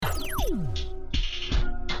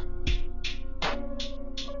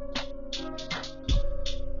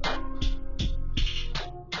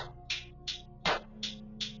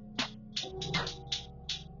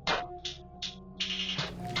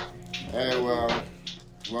y'all.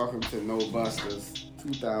 Welcome to No Busters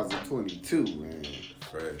 2022, man.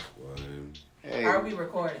 Fresh one. Hey, Are we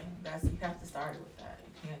recording? You have to start it with that.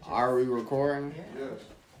 You can't just, are we recording? Yeah. Yes.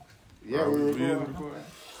 Yeah, we recording. recording?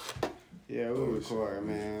 Yeah, we recording,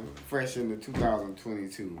 man. Fresh into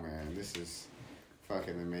 2022, man. This is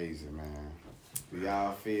fucking amazing, man. Do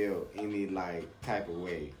y'all feel any type of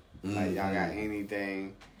way? Like y'all got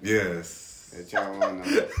anything Yes. that y'all wanna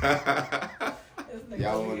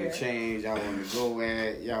change, y'all wanna go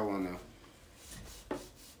at, y'all wanna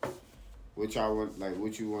what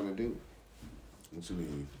you wanna do? What you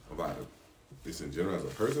mean about this in general as a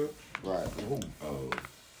person? Right. Oh,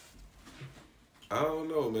 I don't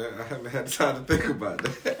know, man. I haven't had time to think about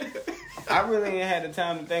that. I really ain't had the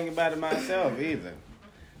time to think about it myself either.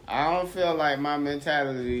 I don't feel like my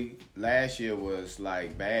mentality last year was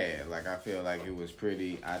bad. I feel like it was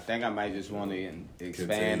pretty. I think I might just want to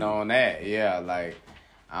expand on that. Yeah,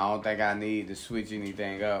 I don't think I need to switch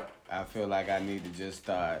anything up. I feel like I need to just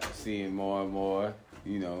start seeing more and more,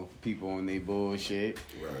 people on their bullshit.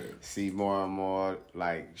 Right. See more and more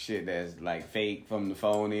shit that's fake from the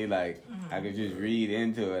phony. I could just read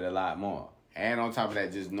into it a lot more. And on top of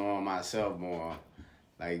that, just knowing myself more.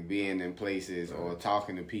 Being in places or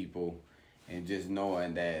talking to people and just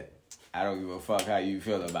knowing that I don't give a fuck how you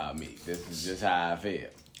feel about me. This is just how I feel.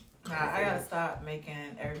 Nah, I gotta stop making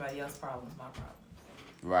everybody else's problems my problems.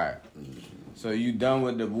 Right. So you done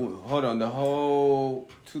with the whole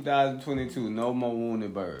 2022, no more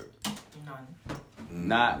wounded bird. None.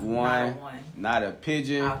 Not one. Not one. Not a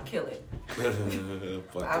pigeon. I'll kill it.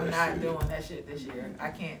 I'm not doing that shit this year. I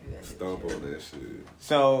can't do that shit. Stomp on that shit.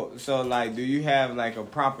 So do you have a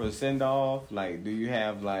proper send off? Do you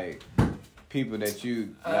have people that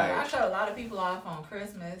you I shut a lot of people off on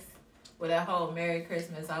Christmas with that whole Merry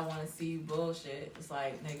Christmas, I want to see you bullshit. It's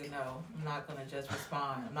nigga, no, I'm not gonna just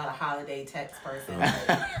respond. I'm not a holiday text person.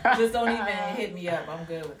 Just don't even hit me up. I'm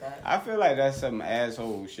good with that. I feel like that's some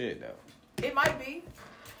asshole shit though. It might be.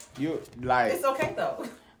 It's okay though.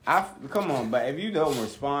 Come on, but if you don't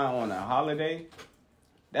respond on a holiday,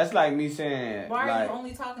 that's like me saying. Why are you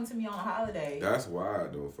only talking to me on a holiday? That's why I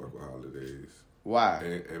don't fuck with holidays.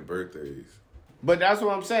 Why? And birthdays. But that's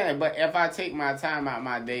what I'm saying. But if I take my time out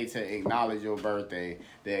my day to acknowledge your birthday,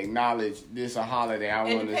 to acknowledge this a holiday,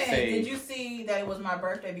 I want to say. Did you see that it was my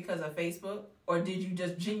birthday because of Facebook? Or did you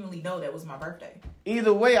just genuinely know that was my birthday?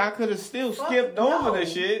 Either way, I could have still skipped over the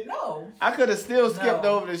shit. No. I could have still skipped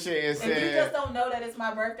over the shit and said. If you just don't know that it's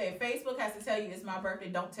my birthday, Facebook has to tell you it's my birthday.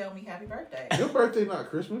 Don't tell me happy birthday. Your birthday not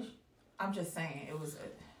Christmas? I'm just saying, it was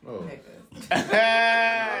nigga.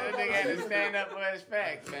 That nigga had to stand up for his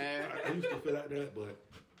facts, man. I used to feel like that, but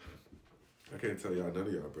I can't tell y'all none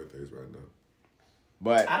of y'all birthdays right now.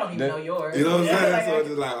 But I don't even know yours. You know what I'm saying? So it's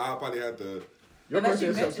just I'll probably have to. Your birthday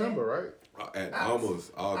is September, right? At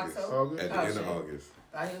almost August. August? At the end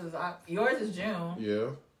of August. Yours is June. Yeah.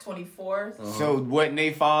 24th. Uh-huh. So wouldn't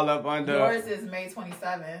they fall up under? Yours is May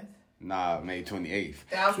 27th. Nah, May 28th.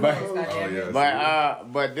 That was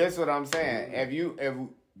But this what I'm saying. If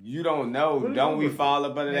you don't know, don't we fall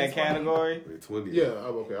up under that category? May 20th. Yeah,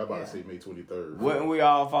 okay, I'm about to say May 23rd. Wouldn't we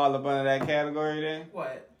all fall up under that category then?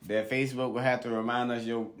 What? That Facebook would have to remind us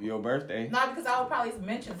your birthday. Not because I would probably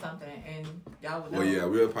mention something and y'all would know. Well, yeah,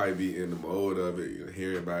 we'll probably be in the mode of it,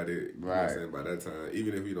 hearing about it. You know what I'm Right. saying? By that time,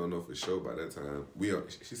 even if we don't know for sure by that time,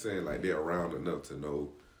 she's saying they're around enough to know.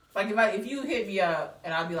 If you hit me up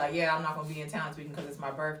and I'll be like, yeah, I'm not gonna be in town speaking because it's my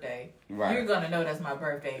birthday. Right. You're gonna know that's my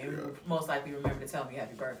birthday and most likely remember to tell me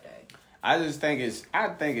happy birthday. I think it's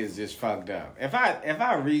just fucked up. If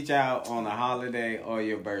I reach out on a holiday or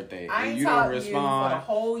your birthday I and ain't you don't talking to you respond for the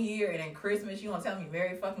whole year and then Christmas, you gonna tell me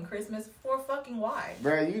Merry fucking Christmas? For fucking why?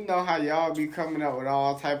 Bruh, you know how y'all be coming up with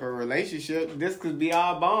all type of relationship. This could be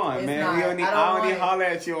our bond, It's man. not. We only I don't holler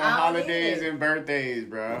at you on I don't holidays need it. and birthdays,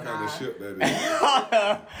 bruh. What kind of ship that is?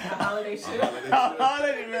 A holiday shit.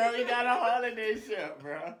 Holiday, bro. We got a holiday ship,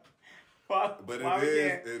 bro. Fuck. But why we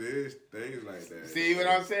it can't- is things like that. See what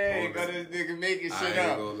I'm saying? On Go the- this nigga making I shit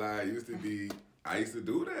ain't up. gonna lie. I used to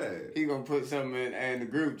do that. He gonna put something in the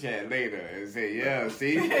group chat later and say, yeah,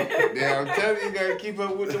 see? Yeah, I'm telling you, you gotta keep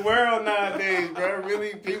up with the world nowadays, bro.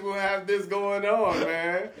 Really, people have this going on,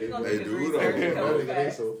 man. They gonna do do though. his research and That come nigga back.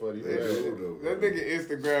 ain't so funny. They do though. That nigga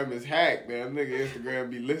Instagram is hacked, man. That nigga Instagram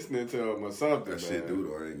be listening to him or something, That shit man. do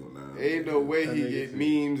though. I ain't gonna lie. Ain't no way he That get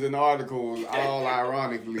nigga memes and articles all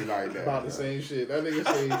ironically like that. About the same shit. That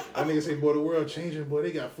nigga say, boy, the world changing, boy,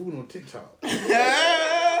 they got food on TikTok.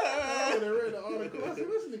 I read the article. I said,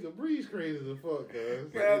 this nigga Breeze crazy as fuck, guys.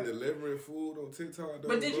 But they delivering food on TikTok though.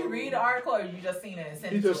 But did you read the article or you just seen it and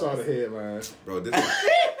sent He it to just saw us? the headline. Bro, this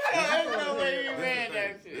There's no way you read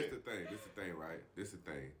that This shit. the thing, right? This is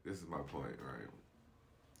the thing. This is my point, right?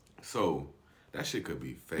 So, that shit could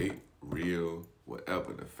be fake, real,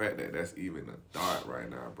 whatever. The fact that that's even a thought right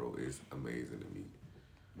now, bro, is amazing to me.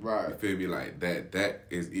 Right. You feel me? Like, that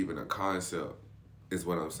is even a concept, is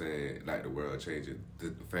what I'm saying. Like, the world changing.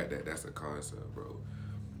 The fact that that's a concept, bro.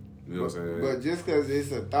 You know what I'm saying? But just because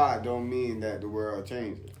it's a thought don't mean that the world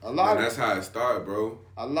changes. A lot that's how it started, bro.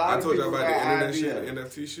 A lot I of told you people about the got internet ideas. shit, the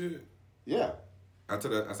NFT shit. Yeah. I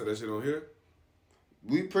said that shit on here.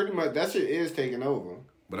 We pretty much, that shit is taking over.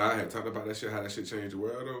 But I had talked about that shit, how that shit changed the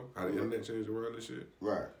world, though. How the internet changed the world and shit.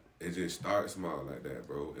 Right. It just starts small like that,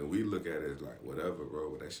 bro. And we look at it as like, whatever,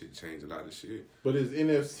 bro. But that shit changed a lot of shit. But is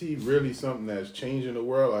NFT really something that's changing the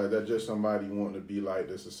world? Or is that just somebody wanting to be like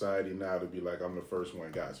the society now to be like, I'm the first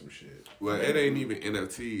one got some shit? Well, it ain't even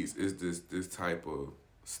NFTs. It's this type of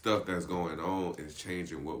stuff that's going on is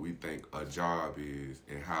changing what we think a job is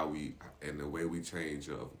and the way we change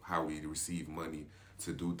of how we receive money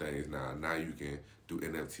to do things now. Now you can do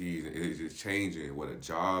NFTs and it's just changing what a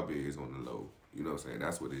job is on the low. You know what I'm saying?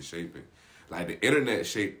 That's what it's shaping. Like the internet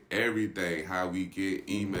shaped everything, how we get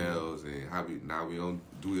emails and how we don't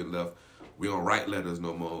do it left. We don't write letters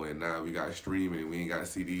no more, and now we got streaming. We ain't got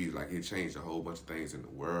CDs. Like it changed a whole bunch of things in the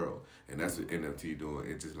world, and that's what NFT doing.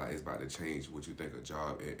 It's just like it's about to change what you think a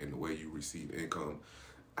job and the way you receive income,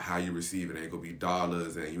 how you receive it. Ain't gonna be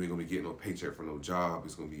dollars, and you ain't gonna be getting no paycheck for no job.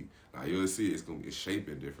 It's gonna be like you'll see. It's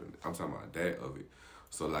shaping different. I'm talking about that of it.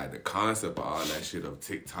 So like the concept of all that shit of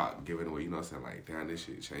TikTok giving away, you know what I'm saying? Like damn, this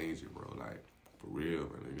shit changing, bro. Like for real,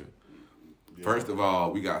 man. Nigga. Yeah. First of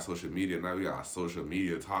all, we got social media. Now we got social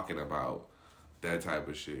media talking about that type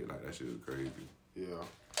of shit. Like, that shit is crazy. Yeah.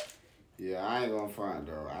 Yeah, I ain't gonna front,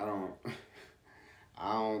 though.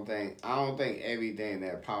 I don't think everything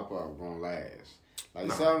that pop up gonna last.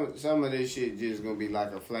 Like, some of this shit just gonna be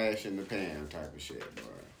like a flash in the pan type of shit, bro.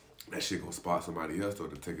 That shit gonna spark somebody else, though,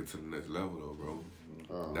 to take it to the next level, though, bro.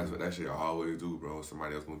 That's what that shit always do, bro.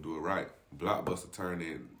 Somebody else gonna do it right. Blockbuster turned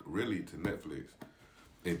in, really, to Netflix.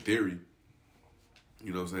 In theory.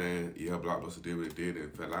 You know what I'm saying? Yeah, Blockbuster did what it did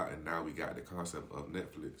and fell out, and now we got the concept of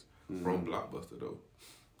Netflix from Blockbuster, though.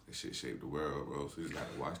 That shit shaped the world, bro, so you just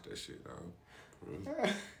gotta watch that shit, dog.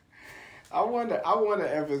 I wonder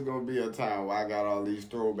if it's gonna be a time where I got all these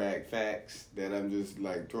throwback facts that I'm just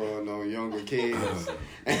like throwing on younger kids.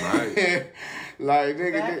 Right. Like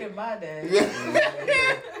nigga, back in my day.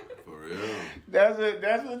 For real. That's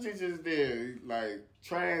what you just did. Like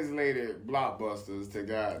translated Blockbusters to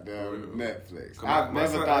goddamn Netflix. I've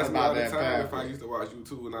never thought about that. If I used to watch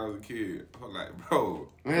YouTube when I was a kid, I'm like, bro,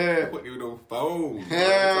 Yeah. wasn't even no phone.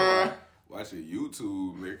 Yeah. Watching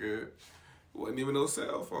YouTube, nigga. Wasn't even no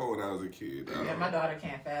cell phone when I was a kid. Yeah, my daughter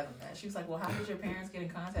can't fathom that. She was like, well, how did your parents get in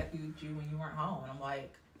contact with you when you weren't home? And I'm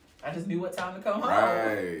like, I just knew what time to come home.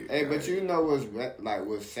 Right. Hey, but you know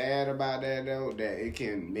what's sad about that though? That it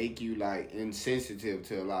can make you like insensitive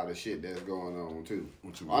to a lot of shit that's going on too.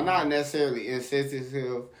 Or not necessarily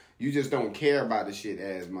insensitive. You just don't care about the shit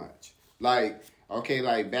as much. Like, okay,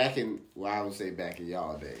 like I would say back in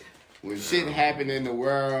y'all day. When shit happened in the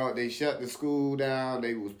world, they shut the school down.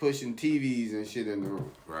 They was pushing TVs and shit in the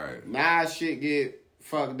room. Right. Now shit get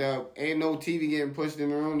fucked up. Ain't no TV getting pushed in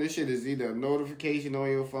the room. This shit is either a notification on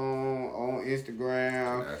your phone, on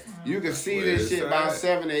Instagram. You can see this shit about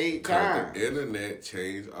 7 to 8 times. The internet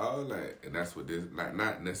changed all that. And that's what this, like,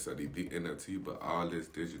 not necessarily the NFT, but all this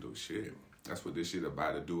digital shit. That's what this shit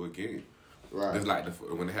about to do again. Right. It's like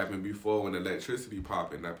when it happened before, when electricity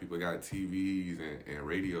popped and now people got TVs and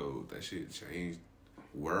radios. That shit changed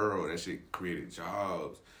the world. That shit created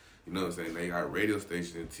jobs. You know what I'm saying? They got radio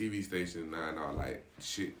stations and TV stations now and all. Like,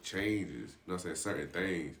 shit changes. You know what I'm saying? Certain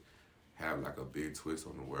things have like a big twist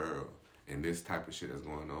on the world. And this type of shit that's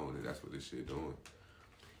going on, and that's what this shit doing.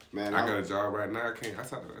 Man, I got a job right now. I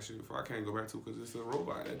talked about that shit before. I can't go back to because it's a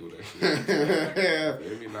robot that do that shit. Yeah.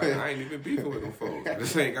 I mean, like, I ain't even beefing with them folks.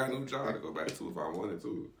 This ain't got no job to go back to if I wanted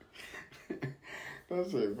to.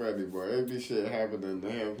 That shit funny, boy. Every shit happening to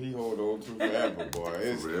him, he hold on to forever, boy.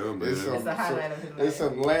 It's real, man. It's a highlight of his life. There's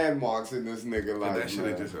some landmarks in this nigga life. That shit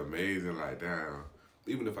man. is just amazing. Like, damn.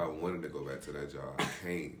 Even if I wanted to go back to that job, I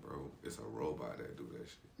can't, bro. It's a robot that do that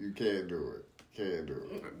shit. You can't do it. Can't do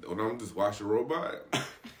it. Don't just watch the robot.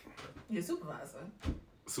 Your supervisor.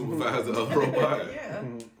 Supervisor of robot. Yeah.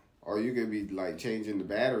 Or you could be like changing the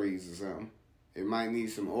batteries or something. It might need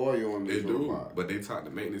some oil on They this do, robot. but they talk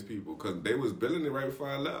to maintenance people because they was billing it right before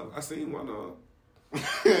I left. I seen one of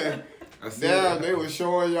them. Damn, they was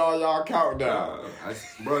showing y'all countdown.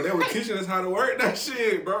 Bro, they were teaching us how to work that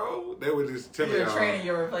shit, bro. They were just telling You're y'all. training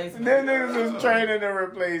your replacement. Them niggas was training the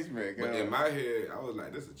replacement. But in my head, I was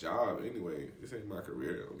like, this is a job anyway. This ain't my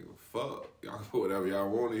career. I don't give a fuck. Y'all can put whatever y'all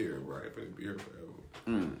want to hear, right? I'm finna be here forever.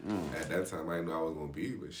 At that time, I didn't know I was gonna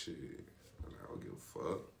be, but shit, I don't give a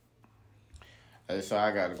fuck. Hey, so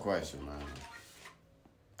I got a question, man.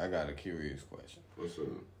 I got a curious question. What's up?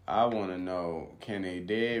 I want to know, can a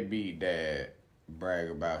deadbeat dad brag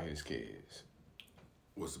about his kids?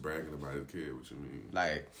 What's the bragging about his kid? What you mean?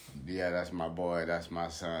 Like, yeah, that's my boy, that's my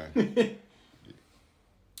son.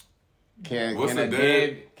 Can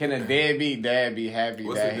a deadbeat dad be happy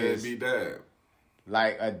What's that a his deadbeat dad?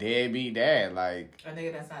 like a deadbeat dad, like A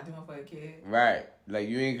nigga that's not doing for a kid. right? Like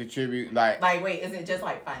you ain't contribute like Like, wait, is it just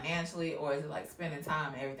like financially, or is it like spending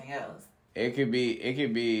time and everything else? it could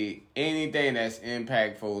be anything that's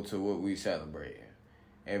impactful to what we celebrate.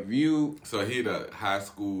 If you So he the high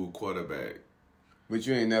school quarterback. but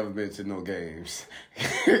you ain't never been to no games,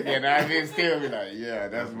 and I can still be like, yeah,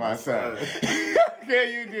 that's my son.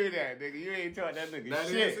 Can you do that, nigga? You ain't taught that nigga That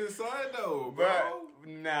shit. is his son though, bro. But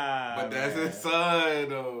nah, But that's man. his son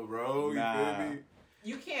though, bro. You Nah. feel me?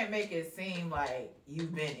 You can't make it seem like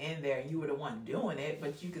you've been in there and you were the one doing it,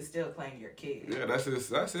 but you can still claim your kid. Yeah, that's his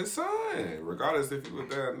son. Regardless if he was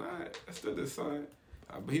there or not, that's still his son.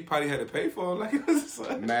 But he probably had to pay for him like it was his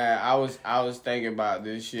son. Man, I was thinking about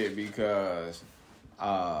this shit because,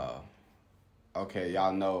 okay,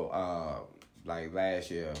 y'all know, like last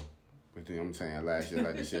year, I'm saying last year,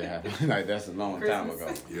 like this shit happened, like that's a long time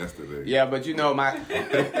ago. Yesterday. Yeah, but you know my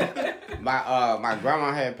my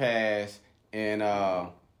grandma had passed, and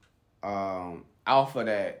off of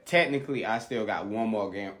that, technically I still got one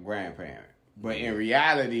more grandparent, but in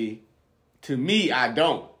reality, to me I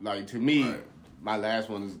don't. Like to me, Right. my last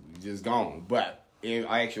one is just gone. But in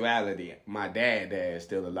actuality, my dad is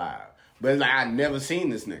still alive. But it's like I never seen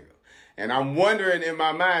this nigga. And I'm wondering in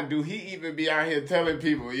my mind, do he even be out here telling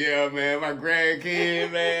people, yeah, man, my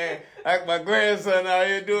grandkid, man, like my grandson out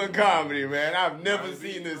here doing comedy, man. I've never Might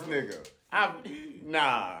be, seen this bro. nigga.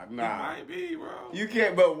 Nah. He might be, bro. You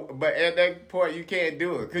can't, but at that point, you can't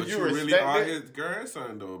do it. Could But you you respect really are it? his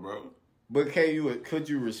grandson though, bro. But could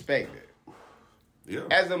you respect it? Yeah.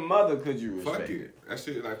 As a mother, could you respect Fuck it. That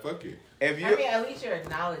shit like fuck it. If I you, mean, at least you're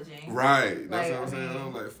acknowledging. Right. That's Like, what I'm saying. I mean,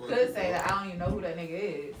 I'm like fuck could it. say bro. that I don't even know who that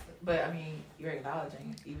nigga is, but I mean, you're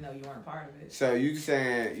acknowledging, even though you weren't a part of it. so you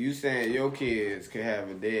saying your kids could have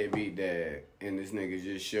a deadbeat dad, and this nigga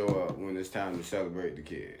just show up when it's time to celebrate the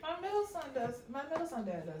kid. My middle son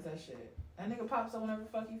dad does that shit. That nigga pops up whenever the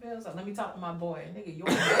fuck he feels like. Let me talk to my boy. Nigga, you're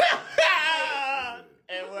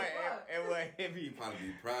And what if He he? probably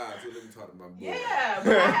be proud too. Let me talk to my boy. Yeah,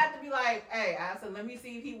 but I have to be like, hey, I said, let me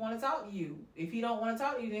see if he want to talk to you. If he don't want to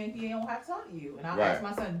talk to you, then he don't have to talk to you. And I'll Right. ask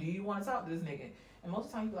my son, do you want to talk to this nigga? And most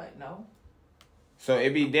of the time, he be like, no. So it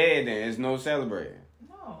be dead then. It's no celebrating.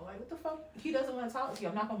 No, like, what the fuck? He doesn't want to talk to you.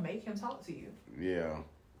 I'm not going to make him talk to you. Yeah.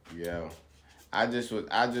 I just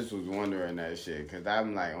was wondering that shit because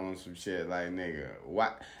I'm like on some shit like nigga,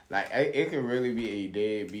 what? Like it could really be a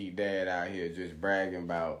deadbeat dad out here just bragging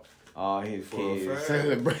about all his For a kids fact,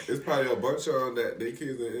 celebrating. it's probably a bunch of them that they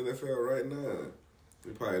kids in the NFL right now.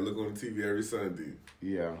 They probably look on the TV every Sunday.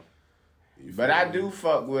 Yeah. You But feel I me? do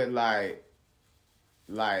fuck with like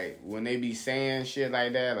when they be saying shit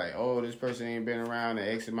like that, like, oh, this person ain't been around in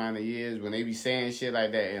X amount of years. When they be saying shit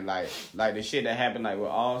like that, and like the shit that happened like with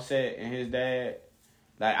Offset and his dad,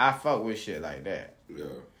 like I fuck with shit like that, Yeah,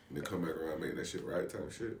 they come back around and make that shit right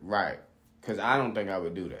type shit. right? Cause I don't think I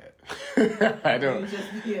would do that. I don't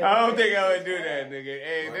think I would do that, nigga.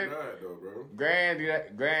 Hey, Why that, not though, bro?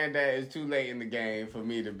 granddad is too late in the game for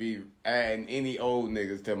me to be adding any old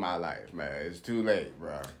niggas to my life, man. It's too late,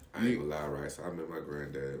 bro. I ain't gonna lie, right? So I met my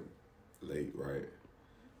granddad late, right?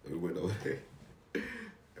 And we went over there.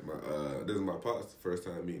 And this is my pops' first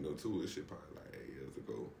time meeting no too. This shit probably like 8 years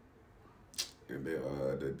ago. And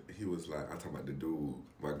then he was like, I'm talking about the dude,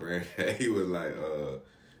 my granddad. He was like,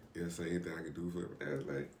 you know, say anything I can do for him. And I was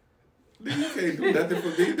like, nigga, you can't do nothing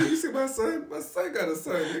for me. Did you see my son? My son got a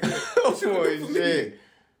son, nigga. What you gonna do for me? Shit.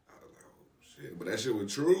 I was like, oh shit. But that shit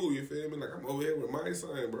was true, you feel me? Like I'm over here with my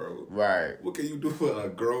son, bro. Right, What can you do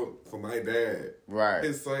for my dad? right.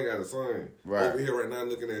 His son got a son. Right. Over here right now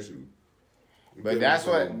looking at you. You But feel that's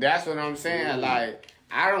me? So, that's what I'm saying. Like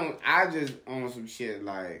I just on some shit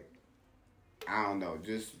like I don't know.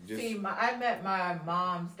 Just See, I met my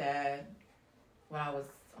mom's dad when I'm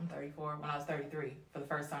 34, when I was 33 for the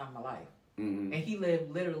first time in my life. mhm. And he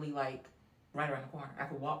lived literally like right around the corner. I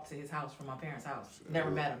could walk to his house from my parents' house.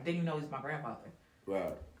 Never met him. Didn't even know he was my grandfather.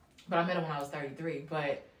 Right. But I met him when I was 33.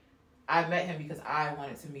 But I met him because I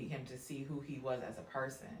wanted to meet him to see who he was as a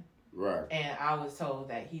person. Right. And I was told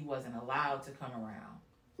that he wasn't allowed to come around.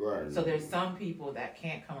 Right. So there's some people that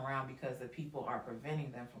can't come around because the people are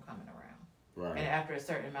preventing them from coming around. Right. And after a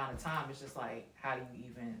certain amount of time, it's just like, how do you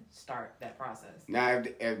even start that process? Now,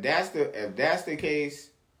 if that's the case,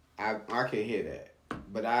 I can hear that.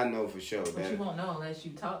 But I know for sure But that you won't know unless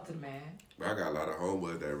you talk to the man. But I got a lot of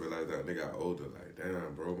homeboys that realize that they got older. Like,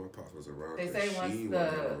 damn, bro, my pops was around. They 'cause say she once wasn't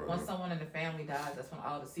around. once someone in the family dies, that's when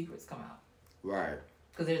all the secrets come out. right.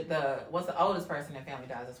 Because once the oldest person in the family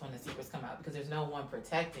dies, that's when the secrets come out. Because there's no one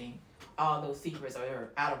protecting all those secrets, or they're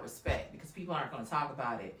out of respect. Because people aren't going to talk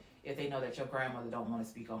about it if they know that your grandmother don't want to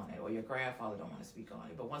speak on it, or your grandfather don't want to speak on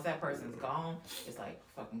it. But once that person's gone, it's like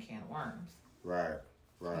fucking can of worms. Right.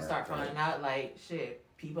 Right. You start finding out like shit.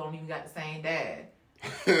 People don't even got the same dad.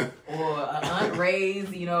 Or an aunt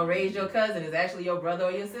raised your cousin is actually your brother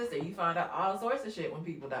or your sister. You find out all sorts of shit when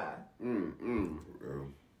people die.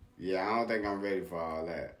 Yeah, I don't think I'm ready for all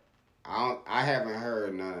that. I haven't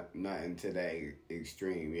heard nothing to that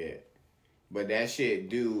extreme yet. But that shit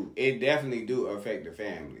definitely do affect the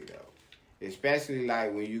family though. Especially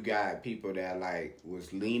like when you got people that like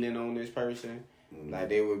was leaning on this person. Like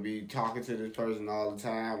they would be talking to this person all the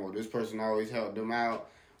time, or this person always helped them out.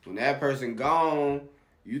 When that person gone,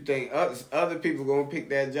 you think other people gonna pick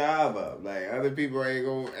that job up. Like other people ain't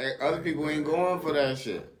going for that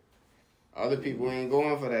shit. Other people ain't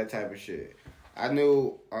going for that type of shit. I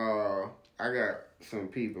knew I got some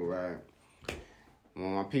people, right?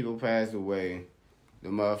 When my people passed away, the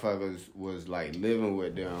motherfuckers was like living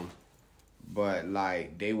with them, but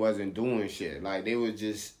like they wasn't doing shit. Like they was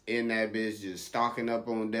just in that bitch just stocking up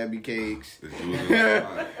on Debbie cakes.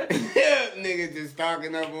 Niggas just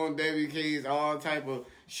stocking up on Debbie cakes, all type of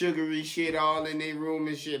sugary shit all in their room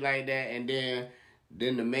and shit like that. And then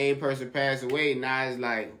the main person passed away. Now it's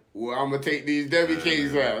like, well, I'm gonna take these Debbie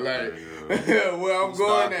cakes out. Like, where I'm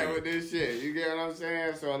going at with this shit. You get what I'm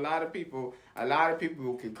saying? So a lot of people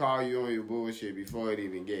can call you on your bullshit before it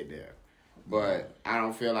even get there. But I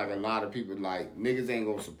don't feel like a lot of people, like, niggas ain't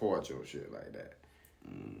gonna support your shit like that.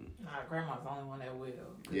 Nah, grandma's the only one that will.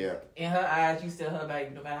 Yeah. In her eyes, you still her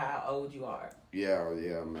baby, no matter how old you are. Yeah,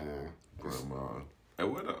 man. Grandma. Hey,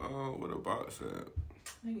 where the box at?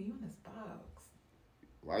 Nigga, you in this box.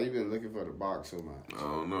 Why you been looking for the box so much? I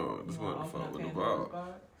don't know. I just You wanna wanted to open fuck up with the Pandora's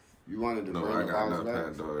box. You wanted to No, bring I the got box enough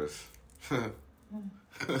back? Pandoras.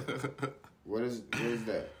 What is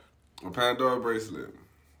that? A Pandora bracelet.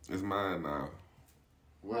 It's mine now.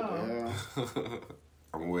 What the hell?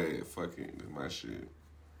 I'm wearing fucking. It's my shit.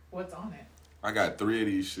 What's on it? I got 3 of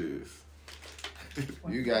these shits.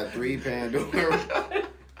 You got 3 Pandora.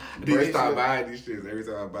 Nigga stop buying these shits. Every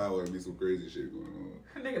time I buy one, there be some crazy shit going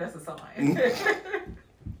on. Nigga, that's a sign.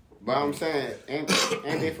 But I'm saying, ain't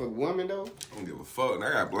they for women though? I don't give a fuck. And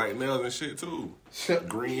I got black nails and shit too.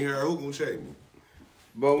 Green hair. Who gonna check me?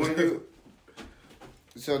 But when you,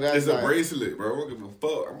 so that's It's like, a bracelet, bro. I don't give a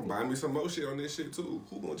fuck. I'm gonna buy me some more shit on this shit too.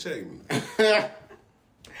 Who gonna check me? So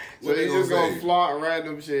What they they just gonna gonna say? flaunt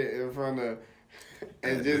random shit in front of,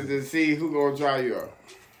 and just to see who gonna try you up.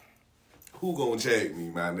 Who gonna check me,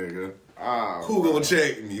 my nigga? Ah, Who gonna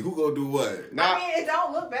check me? Who gonna do what? Nah, I mean, it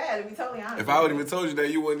don't look bad, to be totally honest. If I would even told you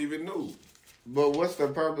that, you wouldn't even know. but what's the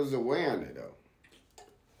purpose of wearing it though?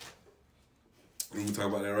 You can talk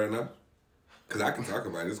about that right now? Cause I can talk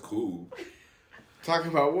about it. It's cool.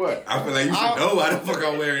 Talking about what? I feel like you should know why the fuck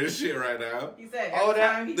I'm wearing this shit right now. He said Oh, every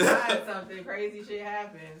that- time he tries something, crazy shit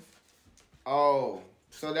happens. Oh,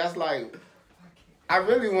 so that's like, I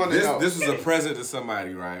really want to know. This was a present to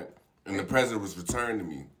somebody, right? And the present was returned to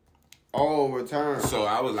me. Oh, return. So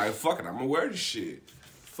I was like, fuck it, I'm gonna wear this shit.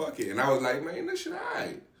 Fuck it. And I was like, man, this shit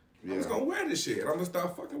alright. I'm just gonna wear this shit. And I'm gonna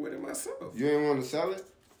start fucking with it myself. You ain't want to sell it?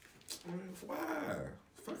 Man, why?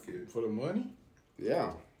 Fuck it. For the money?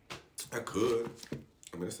 Yeah. I could.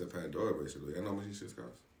 I mean, it's a Pandora bracelet. I know how much these shits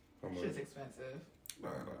cost. How much? Shit's expensive. Nah,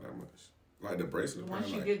 not that much. Like the bracelet. Once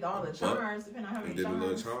probably you like get all the a buck. charms, depending on how And many then the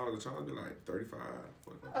little charms. charms be like 35.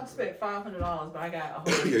 I spent $500, but I got a whole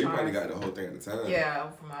Yeah, bunch you of probably charms. got the whole thing at the time. Yeah,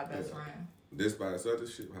 for my best friend. This by itself,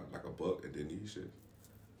 this shit like a buck, and then these shit.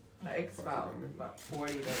 Like, it's about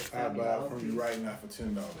 $40 to I $70. buy it from you right now for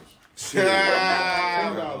 $10. Shit.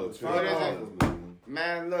 $10. What is it?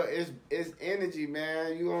 Man, look, it's energy,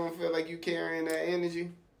 man. You don't feel like you carrying that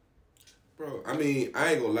energy? Bro, I mean,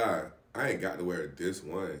 I ain't gonna lie. I ain't got to wear this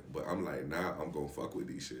one, but I'm like, nah, I'm gonna fuck with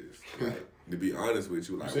these shits. Like, to be honest with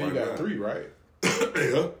you, like, So why you got not? 3, right?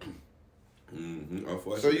 Yeah.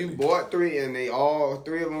 Unfortunately. So you bought 3 and all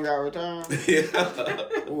 3 of them got returned? Yeah.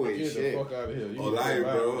 Holy Get the shit. fuck out of here. You Oh, need to lying,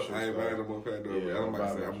 buy bro. them shits, I ain't buying no more Pandora. Yeah, I'm about to buy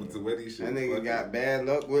say, them I'm going shits. to wear these shits. That nigga Fuck got it. bad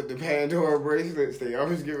luck with the Pandora bracelets. They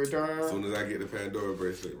always get As returned. soon as I get the Pandora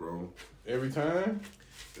bracelet, bro. Every time?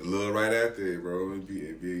 A little right after it, bro. It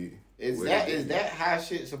be Is what that it is that how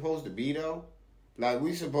shit supposed to be though? Like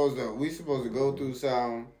we supposed to go through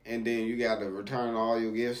something and then you got to return all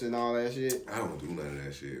your gifts and all that shit. I don't do none of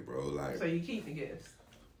that shit, bro. Like, So you keep the gifts.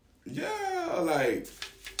 yeah, like,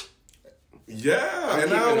 yeah, I'm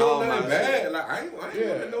and I keeping don't all want my nothing bad. Like, I ain't want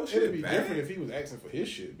no it'd shit be bad. different if he was asking for his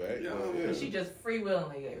shit back. Yeah, And she just free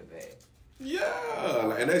willingly gave it back. Yeah,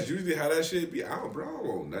 like, and that's usually how that shit be. I don't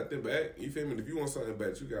want nothing back. You feel me? If you want something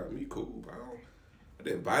back, you got me, cool. But I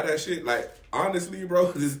didn't buy that shit. Like, honestly,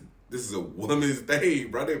 bro, this is a woman's thing,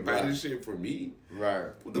 bro. I didn't buy this shit for me. Right.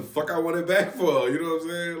 What the fuck I want it back for? You know what I'm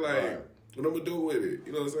saying? Like, Right. what I'm gonna do with it?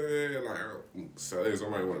 You know what I'm saying? Like, so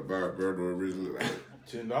somebody want to buy a burger originally, like,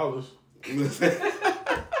 $10. you know what I'm saying?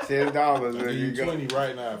 $10 I'll and give you you go. 20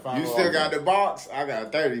 right now. You still got the box? I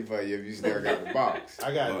got 30 for you if you still got the box.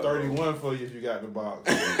 I got 31 for you if you got the box.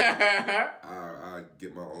 I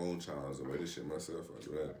get my own charms and wear this shit myself. I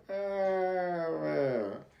do that.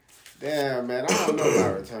 Man. Damn, man, I don't know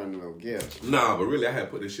about returning no gifts. Nah, but really, I had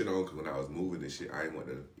put this shit on because when I was moving this shit, I didn't want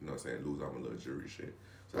to, you know what I'm saying, lose all my little jewelry shit.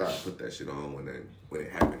 So I just put that shit on when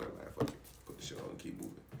it happened. I'm like, fuck it, put the shit on and keep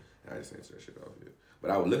moving. And I just ain't that shit off yet. But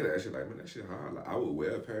I would look at that shit like, man, that shit hard. Like, I would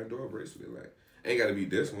wear a Pandora bracelet. Like, ain't got to be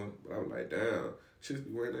this one, but I was like, damn, should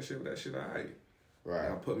be wearing that shit with that shit alright. Right.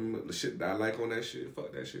 And I put the shit that I like on that shit.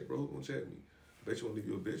 Fuck that shit, bro. Who gonna check me? Bet you won't leave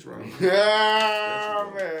you a bitch around.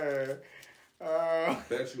 Oh, man.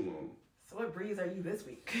 Bet you won't. So what breeze are you this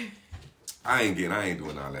week? I ain't doing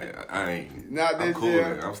all that. I ain't. Not this I'm cool,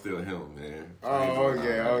 year? man. I'm still him, man. Oh,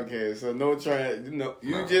 okay. So no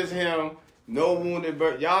you just him. No wounded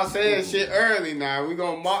bird. Y'all saying shit early now. We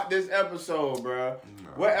gonna mark this episode, bro.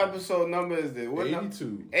 What episode number is this? What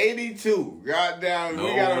 82. 82. Goddamn, No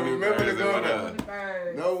we gotta wounded remember to birds go in my there. life.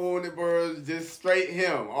 Birds. No wounded birds, just straight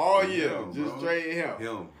him all year. Him, Just bro. straight him.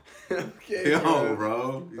 Him. Okay, Him, guys.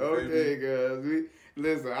 bro. You feel Okay, me? guys.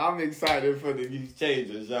 Listen, I'm excited for these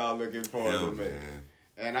changes y'all looking forward to Him, make. man.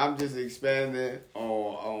 And I'm just expanding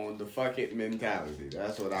on the fuck it mentality.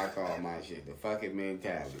 That's what I call my shit. The fuck it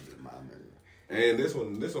mentality, my nigga. And this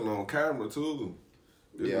one on camera too.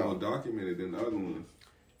 This Yeah. one more documented than the other ones.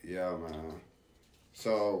 Yeah, man.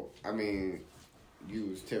 So, I mean, you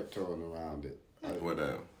was tiptoeing around it. What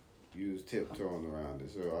up? You was tiptoeing around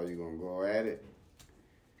it. So, are you gonna go at it?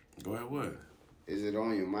 Go ahead, what? Is it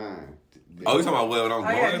on your mind? Oh, you talking about what I'm Oh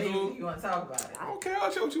yeah, going do through? you want to talk about it? I don't care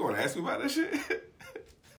what you want to ask me about that shit.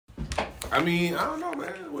 I mean, I don't know,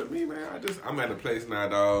 man. With me, man, I'm at a place now,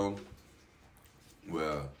 dog.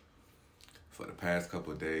 Well, for the past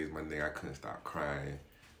couple of days, my nigga, I couldn't stop crying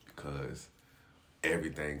because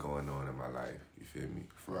everything going on in my life. You feel me?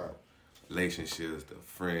 From Right. relationships to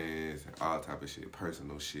friends, all type of shit,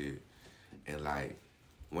 personal shit, and like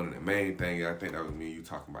one of the main things I think that was me and you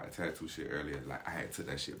talking about the tattoo shit earlier. Like I had took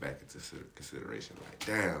that shit back into consideration. Like,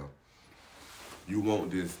 damn, you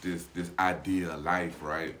want this idea of life,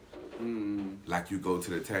 right? Mm. Like you go to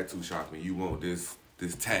the tattoo shop and you want this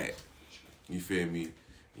tat. You feel me?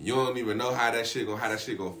 You don't even know how that shit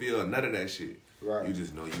gonna feel. None of that shit. Right. You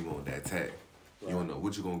just know you want that tat. Right. You don't know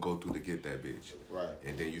what you gonna go through to get that bitch. Right.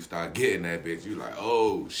 And then you start getting that bitch. You like,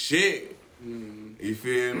 oh shit. Mm. You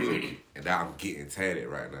feel me? And now I'm getting tatted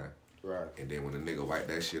right now. Right. And then when the nigga wipe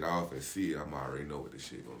that shit off and see it, I'm already know what this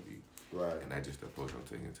shit gonna be. Right. And that's just the approach I'm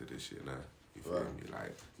taking to this shit now. You feel Right. me?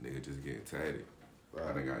 Like, nigga just getting tatted.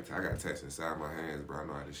 Right. I got tats inside my hands, bro. I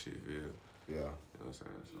know how this shit feel. Yeah. You know what I'm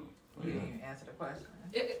saying? So, You didn't even answer the question.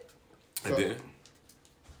 and then,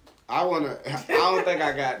 I don't think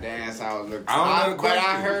I got the answer I was looking for. I don't know the But I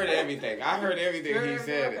question. heard everything. I heard everything he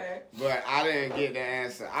said. Okay. But I didn't get the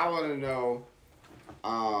answer. I want to know,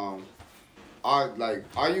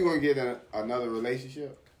 are you gonna get another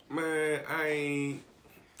relationship? man, I'm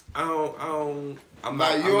Like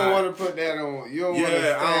not. you don't want to put that on. You don't want to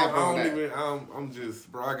Yeah, stamp I on don't that. even. I'm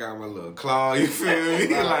just, bro. I got my little claw. You feel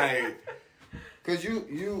me? Right. Like, Cause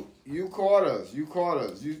you caught us. You caught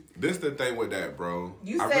us. this the thing with that, bro.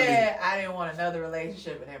 You I said I didn't want another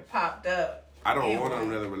relationship, and it popped up. I don't And want what?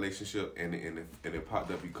 another relationship, and it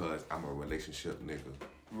popped up because I'm a relationship nigga.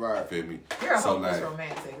 Right. Feel me? You're a So, hopeless like,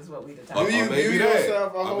 romantic, is what we Do determined. you maybe view that.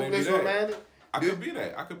 yourself a Or maybe hopeless that. romantic? I could be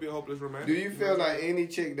that. I could be a hopeless romantic. Do you feel like any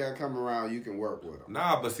chick that come around, you can work with them?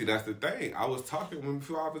 Nah, but see, that's the thing. I was talking to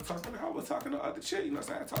other chicks. You know what I'm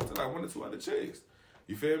saying? I talked to like 1 or 2 other chicks.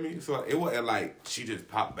 You feel me? So it wasn't like she just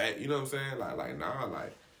popped back. You know what I'm saying? Like nah,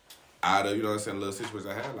 like out of, you know what I'm saying, little situations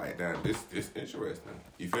I had, like, damn, this interesting.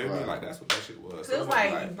 You feel me? Right. Like that's what that shit was. So it was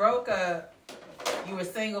like you broke up, you were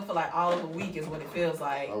single for like all of a week is what it feels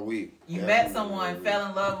like. A week. You Yeah. met someone, fell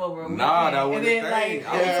in love over a weekend, Nah, that and wasn't then the like thing. you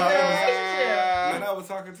I was was in a talking- relationship. man, I was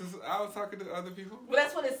talking to other people. Well,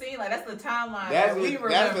 that's what it seemed like. That's the timeline That's that we remember.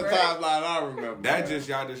 That's the timeline I remember. That just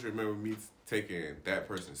y'all just remember me taking that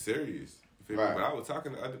person serious. You feel me? Right. But I was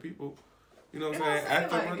talking to other people. You know what It I'm don't saying? seem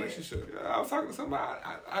After like a it. relationship, I was talking to somebody.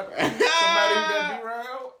 Somebody that be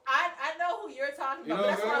around. I know who you're talking You about. know But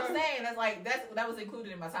that's what what I'm I'm saying. That's like that was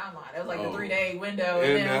included in my timeline. That was like Oh. the 3-day window,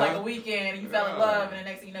 and And then it was like now- a weekend, and you fell in love, and the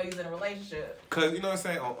next thing you know, you was in a relationship. Cause you know what I'm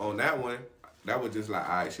saying? On that one, that was just like,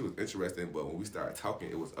 alright, she was interesting, but when we started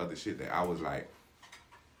talking, it was other shit that I was like,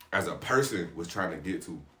 as a person, was trying to get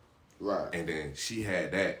to. Right. And then she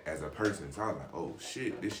had that as a person. So I was like, oh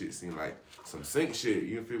shit, this shit seemed like some sync shit.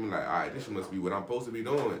 You feel me? Like, alright, this shit must be what I'm supposed to be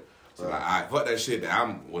doing. So like, alright, fuck that shit that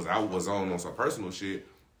I was on some personal shit.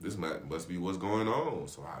 This must be what's going on.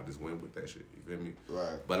 So I just went with that shit. You feel me?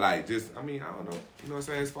 Right. But like, just, I mean, I don't know. You know what I'm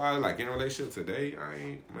saying? As far as like in a relationship today,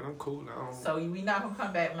 I'm cool now. So we not gonna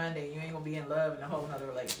come back Monday. You ain't gonna be in love in a whole nother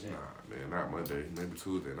relationship. Nah, man, not Monday. Maybe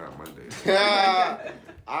Tuesday, not Monday.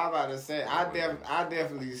 I'm about to say I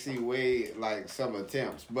definitely see way like some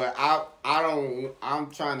attempts, but I'm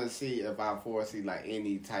trying to see if I foresee like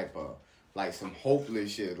any type of like some hopeless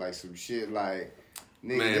shit, like some shit like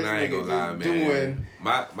nigga, Man, this I ain't nigga gonna lie, just man. doing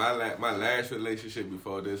My last relationship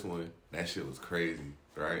before this one, that shit was crazy,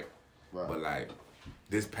 right? right. But like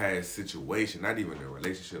this past situation, not even a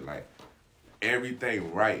relationship, like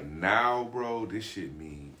everything right now, bro, this shit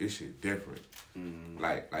different. Mm-hmm.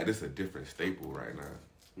 Like this a different staple right now.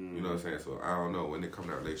 You know what I'm saying? So I don't know, when it comes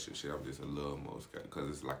to relationship shit, I'm just a little more scared because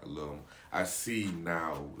it's like a little. I see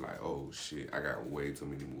now, like, oh shit, I got way too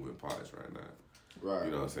many moving parts right now. Right.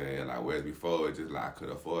 You know what I'm saying? Like, whereas before, it just like I could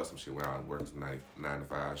afford some shit when I was working some 9 to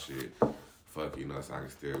 5 shit. Fuck, you know, so I can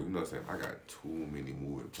still, you know what I'm saying? I got too many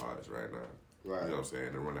moving parts right now. Right. You know what I'm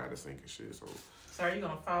saying? To run out of sync and shit. So, So are you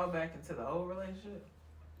gonna fall back into the old relationship?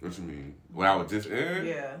 what you mean? When I was just in?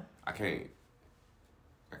 Yeah. I can't.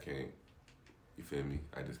 You feel me?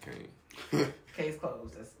 I just can't. Case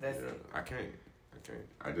closed. That's Yeah, it.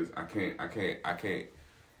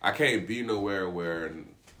 I can't be nowhere where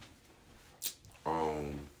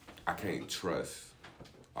I can't trust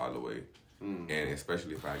all the way. And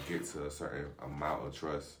especially if I get to a certain amount of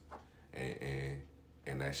trust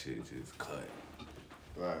and that shit just cut.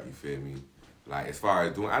 Right. You feel me? Like as far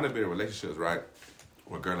as I done been in relationships, right?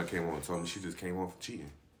 Where a girl that came on and told me she just came on for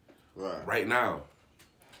cheating. Right. Right now,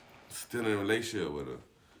 still in a relationship with her.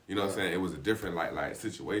 You know what I'm saying? It was a different like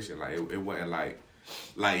situation. Like it wasn't like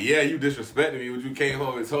yeah, you disrespected me, but you came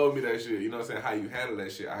home and told me that shit. You know what I'm saying? How you handle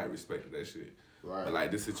that shit, I had respected that shit. Right. But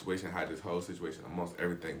like this situation, how this whole situation, amongst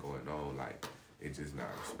everything going on, like it's just not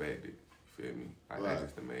respected. You feel me? Like that's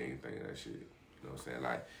just the main thing of that shit. You know what I'm saying?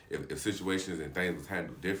 Like if situations and things was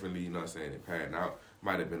handled differently, you know what I'm saying, and patterned out,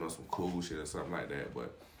 might have been on some cool shit or something like that,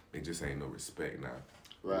 but it just ain't no respect now. Right.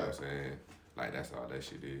 You know what I'm saying? Like that's all that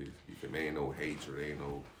shit is. You feel me? Ain't no hatred, ain't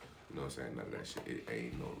no, you know what I'm saying, none of that shit. It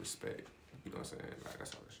ain't no respect. You know what I'm saying? Like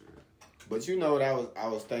that's all that shit is. But you know what I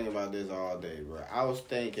was thinking about this all day, bro. I was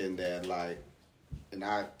thinking that like, and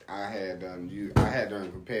I had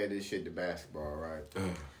compared this shit to basketball, right?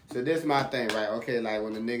 So this is my thing, right? Okay, like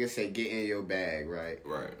when the niggas say get in your bag, right?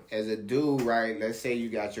 Right. As a dude, right? Let's say you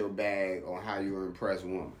got your bag on how you impress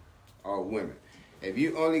women or women. If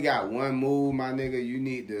you only got one move, my nigga, you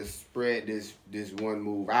need to spread this one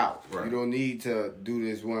move out. Right. You don't need to do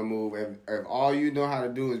this one move. If all you know how to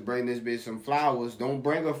do is bring this bitch some flowers, don't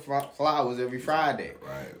bring her flowers every Friday.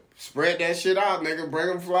 Right. Spread that shit out, nigga. Bring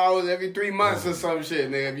them flowers every 3 months or some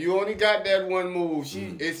shit, nigga. If you only got that one move,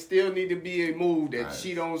 it still need to be a move that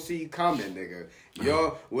she don't see coming, nigga.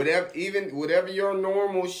 Whatever your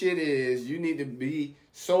normal shit is, you need to be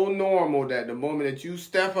so normal that the moment that you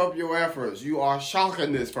step up your efforts, you are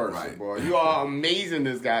shocking this person, Right. boy. You are amazing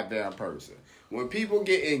this goddamn person. When people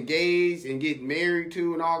get engaged and get married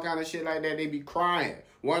to and all kind of shit like that, they be crying.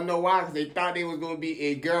 Wanna know why? Because they thought they was going to be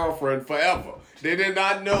a girlfriend forever. They did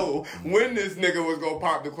not know when this nigga was going to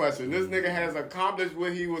pop the question. This nigga has accomplished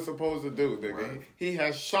what he was supposed to do, nigga. Right. He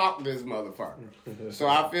has shocked this motherfucker. So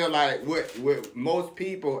I feel like with most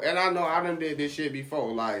people, and I know I done did this shit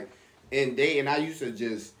before, like in dating, I used to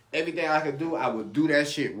just, everything I could do, I would do that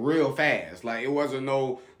shit real fast. Like, it wasn't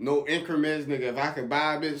no increments, nigga. If I could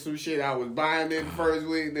buy a bitch some shit, I was buying it the first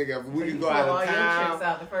week, nigga. If we could go out all of your town. tricks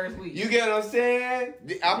out the first week. You get what I'm saying?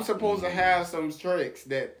 I'm supposed to have some tricks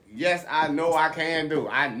that, yes, I know I can do.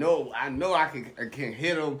 I know I can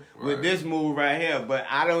hit them with Right. this move right here, but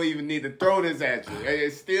I don't even need to throw this at you.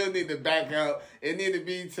 It still need to back up. It need to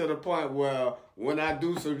be to the point where when I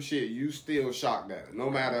do some shit, you still shocked at it. No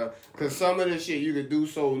matter, because some of the shit you could do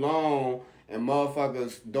so long and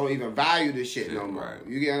motherfuckers don't even value the shit no more. Right.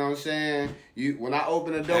 You get what I'm saying? When I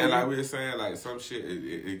open the door, and like we were saying, like some shit,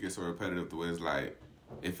 it gets so repetitive to where it's like,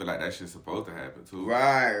 it feel like that shit's supposed to happen too.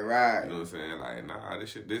 Right. You know what I'm saying? Like, nah,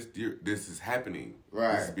 this is happening.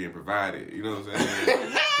 Right. This is being provided. You know what I'm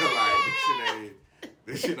saying? Like,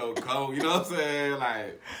 this shit don't come. You know what I'm saying?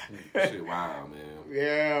 Like, shit, wow, man.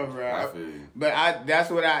 Yeah, bro. I feel you. But that's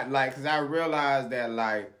what I like, cause I realized that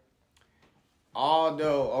like,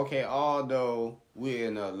 although we're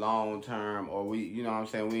in a long term or we, you know what I'm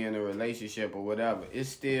saying, we in a relationship or whatever, it's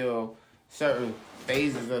still certain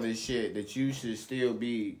phases of this shit that you should still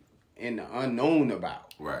be in the unknown about.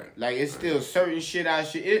 Right. Like it's still certain shit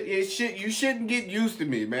you shouldn't get used to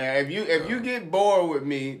me, man. If you get bored with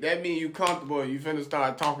me, that means you comfortable and you finna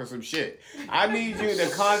start talking some shit. I need you to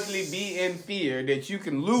constantly be in fear that you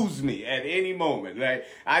can lose me at any moment. Like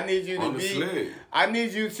I need you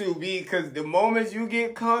to be cause the moment you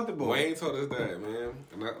get comfortable. Wayne told us that, man.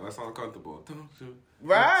 And that's uncomfortable.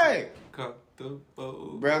 Right.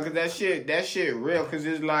 Comfortable. Bro, cause that shit real, cause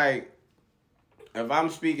it's like if I'm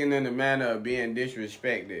speaking in the manner of being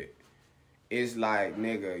disrespected, it's like,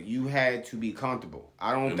 nigga, you had to be comfortable.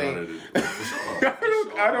 I don't think.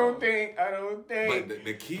 I don't think. But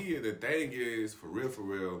the thing is, for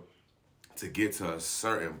real, to get to a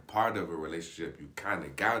certain part of a relationship, you kind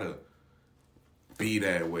of gotta be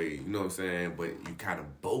that way. You know what I'm saying? But you kind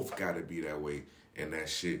of both gotta be that way and that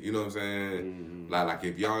shit. You know what I'm saying? Mm-hmm. Like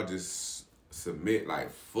if y'all just submit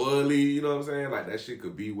like fully, you know what I'm saying? Like that shit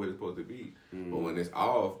could be what it's supposed to be. Mm. But when it's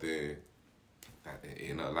off, then it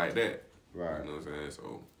ain't not like that. Right. You know what I'm saying?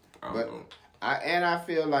 So I don't know. I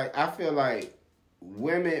feel like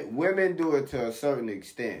women do it to a certain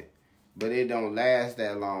extent, but it don't last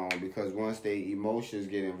that long because once they emotions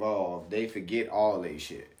get involved, they forget all they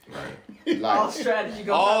shit. Right. Like, all strategy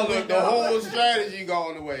goes the whole strategy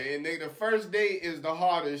going away. And the first date is the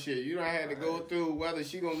hardest shit. You don't have to go through whether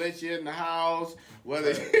she gonna let you in the house,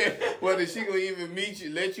 whether she gonna even meet you,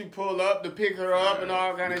 let you pull up to pick her up and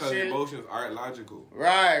all kind of shit. Because emotions aren't logical.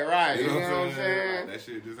 Right. You know what I'm saying? Like, that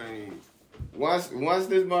shit just ain't. Once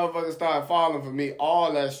this motherfucker started falling for me,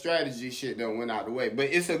 all that strategy shit done went out the way. But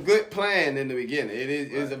it's a good plan in the beginning.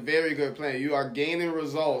 It's a very good plan. You are gaining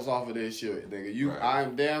results off of this shit, nigga.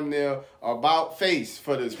 I'm damn near about face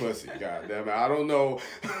for this pussy. God damn it. I don't know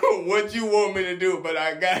what you want me to do, but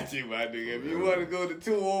I got you, my nigga. If you want to go to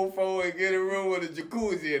 204 and get a room with a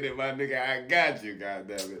jacuzzi in it, my nigga, I got you, god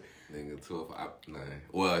damn it. Nigga, 204.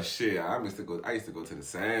 Well, shit, I used to go to the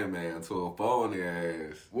Sandman 204 on the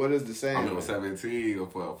ass. What is the Sandman? I'm on 17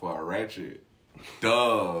 for a ratchet.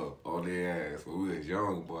 Dub on the ass when we was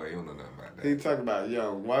young, boy. You don't know nothing about that. He talking about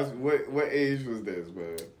young. What age was this,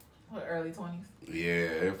 man? What, early 20s? Yeah,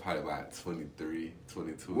 it was probably about 23,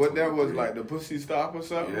 22. What 23. that was like, the pussy stop or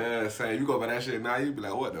something? Yeah, same. You go by that shit now, you be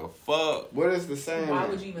like, what the fuck? What is the Sandman? Why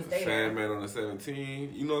would you even stay there? Sandman on the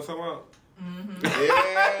 17. You know what I'm talking about? Mm-hmm.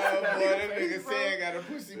 Yeah, boy, that nigga said got a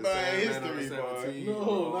pussy by history, boy.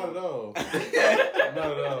 No, not at all.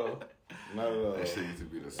 Not at all. That shit used to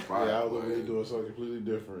be the spot. Yeah, I was really doing something completely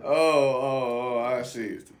different. Oh, I see.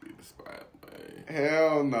 It used to be the spot, man.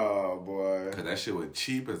 Hell no, boy. Cause that shit was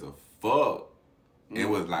cheap as a fuck. It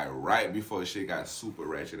was like right before shit got super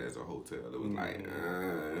ratchet as a hotel. It was like,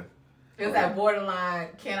 It was that borderline,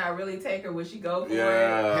 can I really take her? Would she go for it?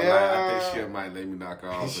 I think she might let me knock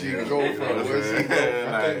off. She go for it.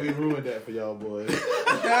 I think we ruined that for y'all, boys.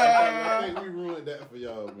 I think we ruined that for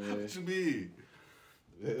y'all, man. What you mean?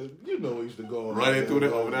 You know we used to go on. Running through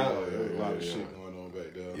the over there. There was a lot of shit going on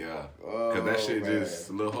back there. Yeah. Cause that shit just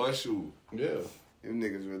a little horseshoe. Yeah. Them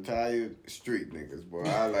niggas retired street niggas, boy.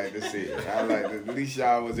 I like to see it. I like to, at least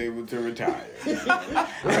y'all was able to retire.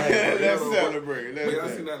 Let's celebrate. But y'all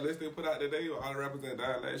seen that list they put out today with all the rappers that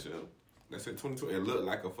died last year? That said 2020. It looked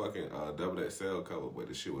like a fucking double XL cover, but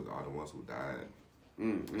the shit was all the ones who died.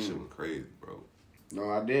 That shit was crazy, bro.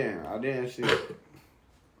 No, I didn't see it.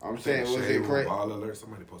 I'm saying, was it crazy? Ball alert.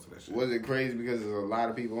 Somebody posted that shit. Was it crazy because there's a lot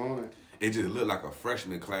of people on it? It just looked like a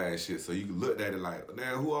freshman class shit. So you looked at it like,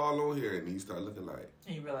 damn, who all on here? And then you start looking like,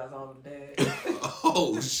 And you realize all of them dead.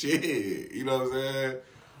 oh shit. You know what I'm saying?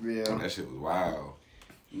 Yeah. That shit was wild.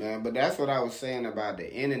 Man, but that's what I was saying about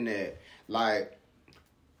the internet. Like,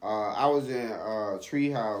 I was in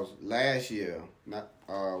Treehouse last year,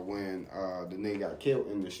 when the nigga got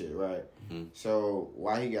killed in the shit, right? Mm-hmm. So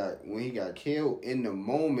when he got killed, in the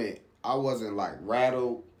moment, I wasn't like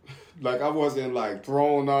rattled. Like, I wasn't like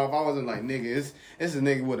thrown off. I wasn't like, nigga, it's a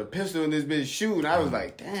nigga with a pistol in this bitch shooting. I was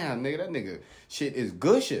like, damn, nigga, that nigga shit is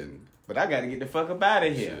gushing. But I gotta get the fuck up out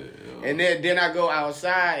of here. Shit, and then I go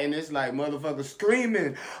outside and it's like motherfuckers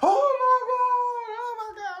screaming, oh my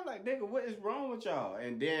God. I'm like, nigga, what is wrong with y'all?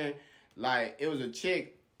 And then, like, it was a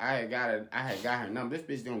chick. I had got her number.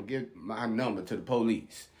 This bitch don't give my number to the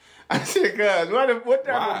police. I said, cuz, what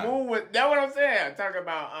type of move was, that's what I'm saying. I'm talking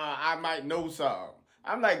about, I might know something.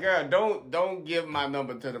 I'm like, girl, don't give my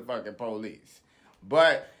number to the fucking police.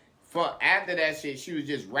 But for after that shit, she was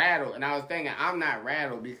just rattled. And I was thinking, I'm not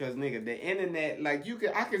rattled because, nigga, the internet, like,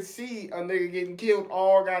 I could see a nigga getting killed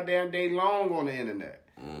all goddamn day long on the internet.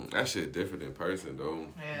 That shit different in person, though.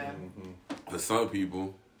 Yeah. For some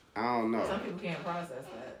people. I don't know. Some people can't process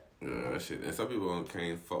that. Yeah, that shit. And some people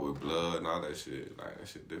can't fuck with blood and all that shit. Like, that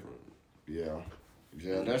shit different. Yeah,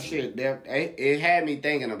 that shit. It had me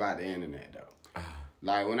thinking about the internet though.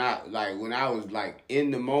 Like when I was like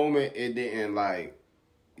in the moment, it didn't like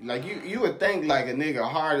you would think like a nigga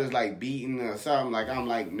heart is like beating or something. Like I'm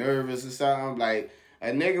like nervous or something. Like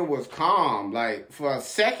a nigga was calm. Like for a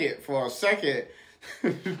second,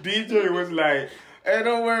 DJ was like, "Hey,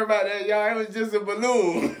 don't worry about that, y'all. It was just a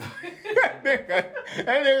balloon." that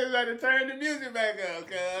nigga had to turn the music back up,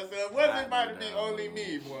 cuz it wasn't about to be only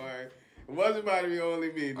me, boy. It wasn't about to be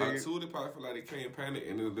only me, nigga. Too, they probably feel like they can't panic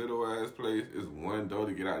in this little ass place. It's one door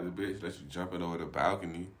to get out of the bitch. Let you jumping over the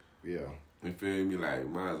balcony. Yeah. You feel me? Like,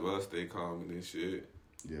 might as well stay calm in this shit.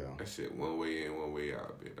 Yeah. That shit one way in, one way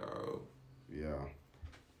out, big dog. Yeah.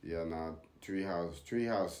 Yeah, nah,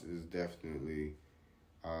 Treehouse is definitely,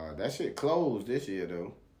 that shit closed this year,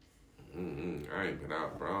 though. I ain't been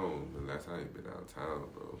out, bro. The last time I ain't been out of town,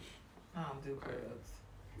 bro. I don't do cribs.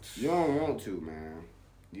 You don't want to, man.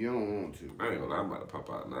 You don't want to. I ain't gonna lie, I'm about to pop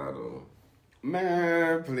out now, though.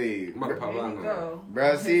 Man, please. I'm about to pop There out you now. go.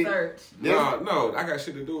 Bruh, see, No, I got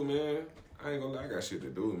shit to do, man. I ain't gonna lie, I got shit to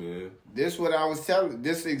do, man. This what I was telling.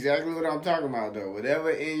 This is exactly what I'm talking about, though.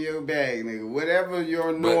 Whatever in your bag, nigga. Whatever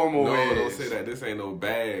your normal no, is. don't say that. This ain't no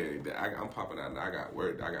bag. I'm popping out now. I got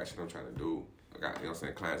work. I got shit I'm trying to do. I got, you know what I'm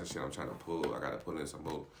saying, clients and shit I'm trying to pull. I got to pull in some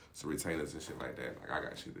retainers and shit like that. Like, I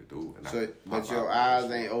got shit to do. And So, but your eyes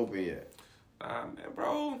ain't open yet. Nah, man,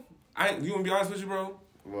 bro. You want to be honest with you, bro?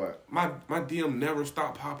 What? My DM never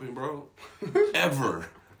stopped popping, bro. Ever.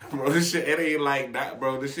 Bro, this shit, it ain't like that,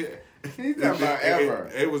 bro. This shit. He's talking about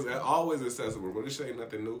ever. It was always accessible, bro. This shit ain't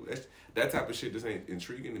nothing new. That type of shit just ain't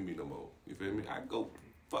intriguing to me no more. You feel me? I can go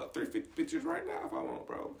fuck 350 bitches right now if I want,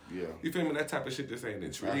 bro. Yeah. You feel me? That type of shit just ain't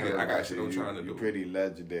intriguing. I got shit I'm trying to do. You pretty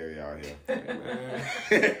legendary out here. Hey, man.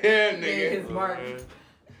 Yeah, Made nigga. his mark.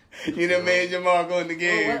 You done made your mark on the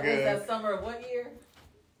game, What was girl. that summer of what year?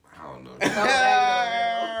 I don't know.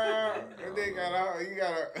 You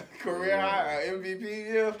got a career high, MVP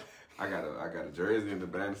year? I got a jersey in the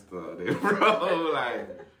band store there, bro.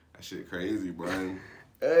 Like, that shit crazy, bro.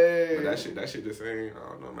 Hey. But that shit just ain't, I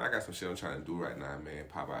don't know, man. I got some shit I'm trying to do right now, man.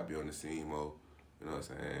 Pop out, be on the scene mode. You know what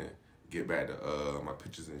I'm saying? Get back to my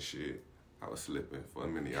pictures and shit. I was slipping for a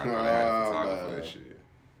minute. I thought I had a photographer and shit.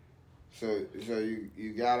 So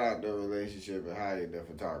you got out the relationship and hired the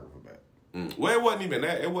photographer back. Well, it wasn't even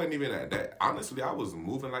that. It wasn't even that. Honestly, I was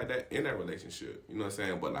moving like that in that relationship. You know what I'm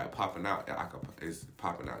saying? But like popping out, it's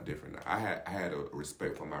popping out different now. I had a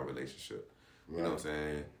respect for my relationship. You know what I'm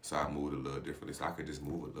saying? So I moved a little differently. So I could just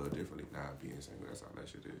move a little differently now, being single. That's all that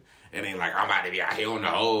shit is. It ain't like I'm about to be out here on the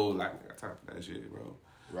hole. Like, I got time for that shit, bro.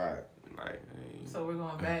 Right. Like, So we're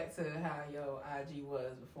going back to how your IG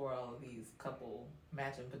was before all of these couple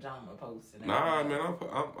matching pajama posts. And nah, everything.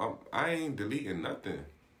 man, I ain't deleting nothing.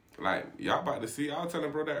 Like, y'all about to see, I was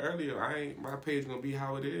telling bro that earlier, my page gonna be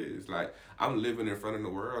how it is. Like, I'm living in front of the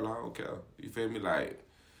world, I don't care. You feel me? Like,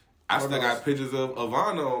 I still got pictures of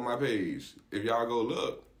Ivana on my page. If y'all go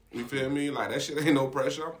look, you feel me? Like, that shit ain't no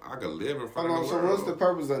pressure. I can live in front of the world. So what's the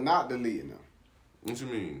purpose of not deleting them? What you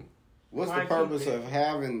mean? What's the purpose of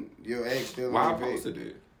having your ex still Why on I your page? posted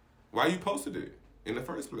it? Why you posted it in the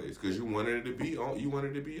first place? Because you wanted it to be on. You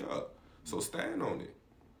wanted it to be up. So stand on it.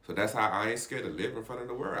 So that's how I ain't scared to live in front of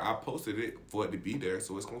the world. I posted it for it to be there,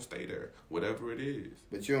 so it's gonna stay there, whatever it is.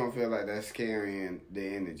 But you don't feel like that's carrying the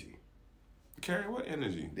energy. Carry what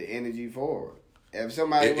energy? The energy forward. If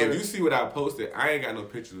somebody, if you see what I posted, I ain't got no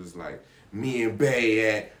pictures like me and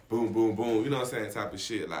Bay at boom, boom, boom. You know what I'm saying? Type of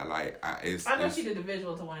shit. I know she did the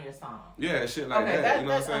visual to one of your songs. Yeah, shit like that. You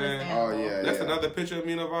know what I'm saying? Oh yeah. That's another picture of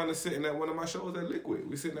me and Ivana sitting at one of my shows at Liquid.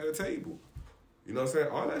 We sitting at a table. You know what I'm saying?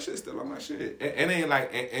 All that shit's still on my shit. And ain't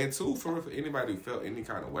like, and two, for anybody who felt any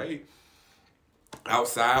kind of way,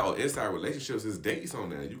 outside or inside relationships, there's dates on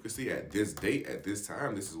there. You can see at this date, at this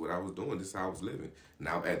time, this is what I was doing. This is how I was living.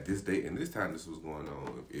 Now at this date and this time, this was going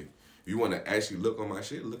on. If you want to actually look on my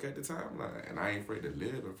shit, look at the timeline. And I ain't afraid to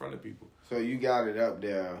live in front of people. So you got it up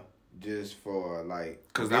there just for like,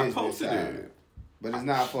 because I posted it. But it's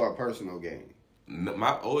not for a personal gain.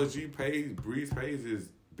 My OSG page, Breeze page is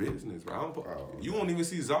business, bro. I don't you won't even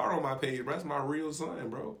see Zara on my page, bro. That's my real son,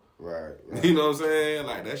 bro. Right. You know what I'm saying?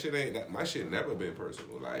 Like that shit ain't that. My shit never been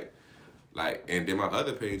personal. Like, and then my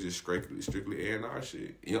other page is strictly A&R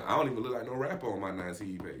shit. You know, I don't even look like no rapper on my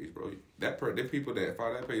 9TE page, bro. The people that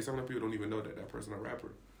follow that page, some of the people don't even know that person a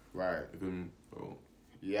rapper. Right. You feel me? So,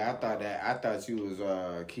 yeah, I thought you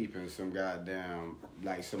was keeping some goddamn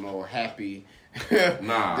like some old happy.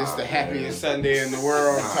 Nah, this the happiest Sunday in the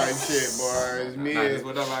world type shit, boy. It's me. Just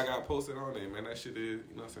whatever I got posted on there, man. That shit is,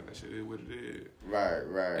 you know what I'm saying? That shit is what it is.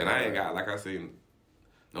 Right. And I ain't got, like I say,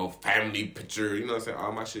 no family picture. You know what I'm saying?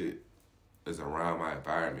 All my shit is around my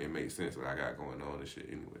environment. It makes sense what I got going on and shit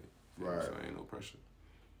anyway. Right. So ain't no pressure.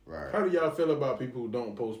 Right. How do y'all feel about people who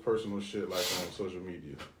don't post personal shit like on social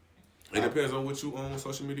media? It depends on what you on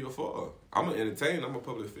social media for. I'm an entertainer. I'm a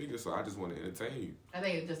public figure, so I just want to entertain you. I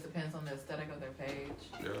think it just depends on the aesthetic of their page.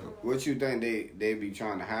 Yeah. What you think they be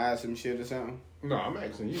trying to hide some shit or something? No, I'm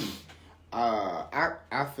asking you.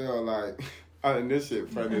 I feel like and this shit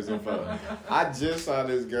funny as fuck. I just saw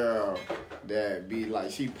this girl that be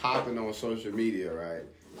like she popping on social media, right?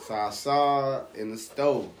 So I saw her in the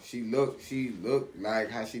store. She looked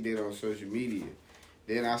like how she did on social media.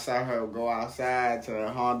 Then I saw her go outside to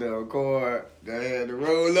a Honda Accord that had the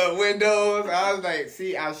roll up windows. I was like,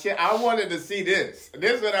 see, I wanted to see this.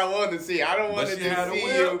 This is what I wanted to see. I don't want to just had see a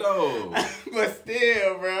whip, you. though. But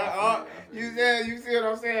still, bro. You see what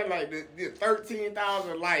I'm saying? Like the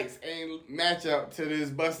 13,000 likes ain't match up to this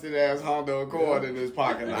busted ass Honda Accord in this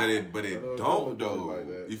parking lot. But it don't though.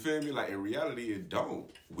 Like you feel me? Like in reality, it don't.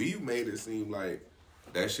 We've made it seem like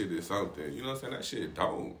that shit is something. You know what I'm saying? That shit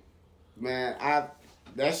don't. Man,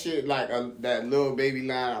 that shit like that little baby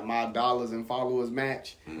line, my dollars and followers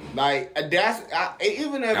match. Like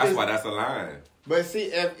even if that's why that's a line. But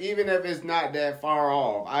see, even if it's not that far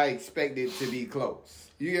off, I expect it to be close.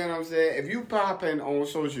 You get what I'm saying? If you popping on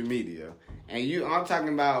social media and I'm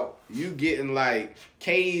talking about you getting like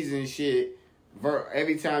K's and shit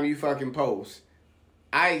every time you fucking post,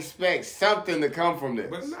 I expect something to come from this.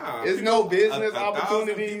 But nah, there's no business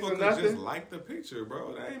opportunities people or could nothing. Just like the picture,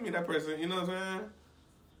 bro. That ain't mean that person. You know what I'm saying?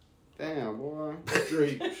 Damn, boy.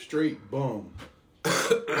 Straight bum.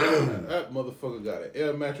 That motherfucker got an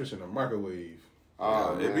air mattress and a microwave.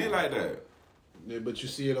 Oh, it be like that. Yeah, but you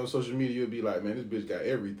see it on social media, you'll be like, man, this bitch got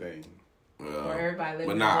everything. Or everybody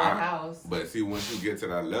living in one house. But see, once you get to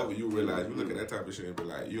that level, you realize, you look at that type of shit and be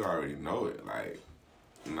like, you already know it. Like,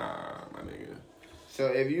 nah, my nigga. So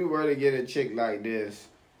if you were to get a chick like this,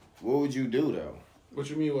 what would you do though? What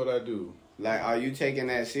you mean what I do? Like, are you taking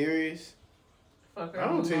that serious? Fuck her, I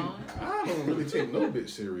don't really take no bitch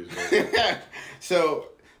serious, bro.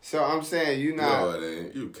 So I'm saying you not. No, it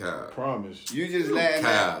ain't. You cap. Promise. You just letting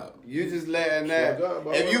that. You just letting that. God,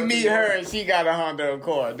 If you meet her and she got a Honda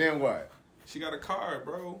Accord, then what? She got a car,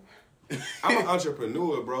 bro. I'm an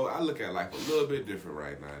entrepreneur, bro. I look at life a little bit different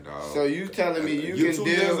right now, dog. So you telling me you can 2 deal?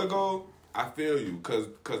 years ago, I feel you, cause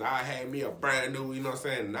I had me a brand new. You know what I'm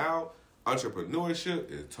saying? Now entrepreneurship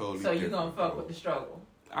is totally. So you gonna fuck with the struggle?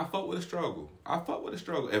 I fuck with the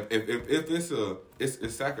struggle. If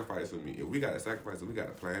it's sacrifice for me. If we got to sacrifice, if we got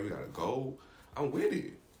a plan, we got a goal, I'm with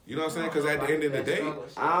it. You know what I'm saying? Because at the end of the day,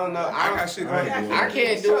 I don't know. I got shit going on. I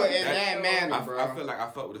can't do it in that manner, bro. I feel like I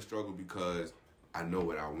fuck with the struggle because I know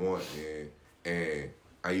what I want, and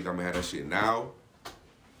I either I'm gonna have that shit now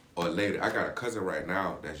or later. I got a cousin right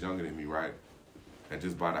now that's younger than me, right? That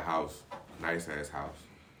just bought a house, nice ass house,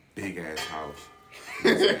 big ass house.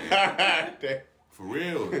 You know what I'm saying? For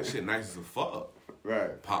real, that shit nice as a fuck.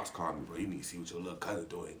 Right. Pops called me, bro. You need to see what your little cousin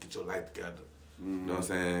doing. Get your life together. You know what I'm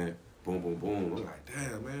saying? Boom, boom, boom. I'm like,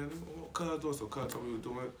 damn, man. What cuz doing? So cuz told me what he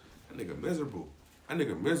was doing. That nigga miserable. That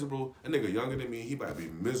nigga younger than me. He about to be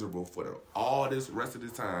miserable for all this rest of the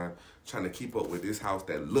time trying to keep up with this house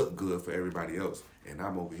that look good for everybody else. And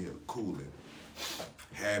I'm over here cooling,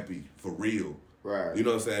 happy, for real. Right. You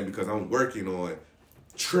know what I'm saying? Because I'm working on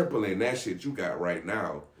tripling that shit you got right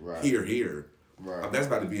now. Right. Here. Right. That's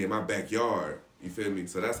about to be in my backyard. You feel me?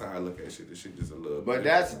 So that's how I look at shit. This shit just a little. But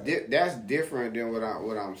bit that's different than what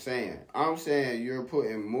I'm saying. I'm saying you're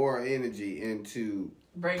putting more energy into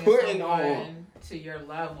bringing putting someone on to your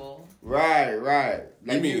level. Right.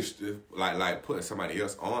 You mean like putting somebody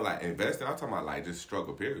else on, like investing? I'm talking about like just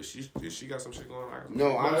struggle period. She got some shit going on.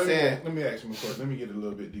 No, I'm saying. Let me ask you a question. Let me get a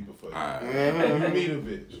little bit deeper for you. Alright. You meet a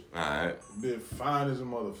bitch. Alright. Bitch fine as a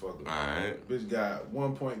motherfucker. Alright. Bitch got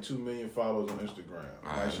 1.2 million followers on Instagram.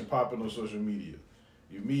 Alright. Like she popping on social media.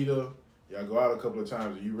 You meet her, y'all go out a couple of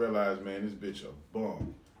times and you realize, man, this bitch a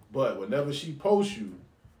bum. But whenever she posts you,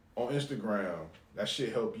 on Instagram, that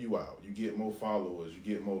shit help you out. You get more followers, you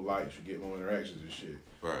get more likes, you get more interactions and shit.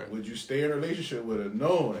 Right. Would you stay in a relationship with her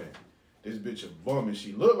knowing this bitch a bum and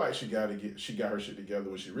she look like she got her shit together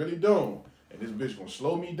when she really don't, and this bitch gonna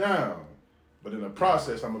slow me down, but in the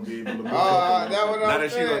process I'm gonna be able to move up. Now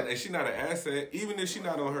that she not an asset, even if she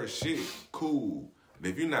not on her shit, cool. But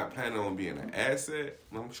if you're not planning on being an asset,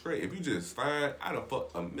 I'm straight. If you just fine, I done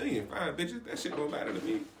fuck a million fine bitches. That shit don't matter to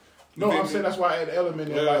me. No, I'm saying that's why I add the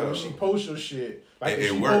element in, like when she posts her shit, like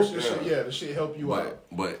if she posts her shit, the shit help you out.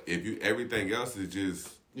 But if you everything else is just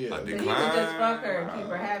a decline, so you can just fuck her and keep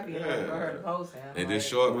her happy and for her to post him. And this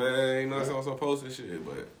short man, you know, so also posting shit.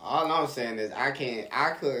 But all I'm saying is I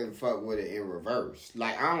couldn't fuck with it in reverse.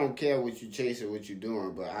 Like I don't care what you chasing, what you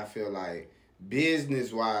doing, but I feel like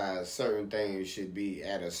business wise, certain things should be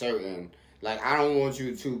at a certain. Like, I don't want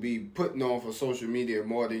you to be putting on for social media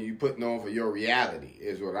more than you putting on for your reality,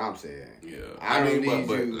 is what I'm saying. Yeah. I mean,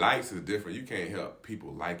 but likes is different. You can't help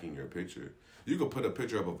people liking your picture. You could put a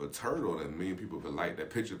picture up of a turtle and a million people could like that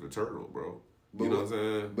picture of a turtle, bro. You know what I'm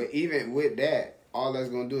saying? But even with that, all that's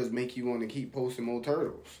going to do is make you want to keep posting more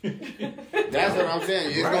turtles. That's what I'm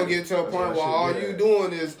saying. It's going to get to a point where all you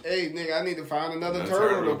doing is, hey, nigga, I need to find another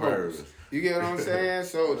turtle to post. You get what I'm saying?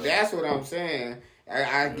 So that's what I'm saying.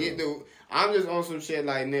 I get I'm just on some shit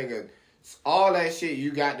like, nigga, all that shit,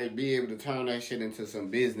 you got to be able to turn that shit into some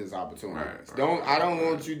business opportunities. I don't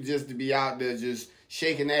want you just to be out there just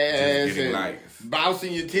shaking ass and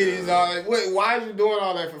bouncing your titties. Why are you doing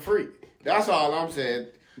all that for free? That's all I'm saying.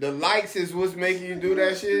 The likes is what's making you do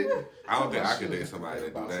that shit. I don't think I could date somebody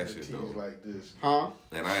that do that shit though. Like this. Huh?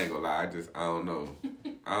 And I ain't gonna lie, I don't know.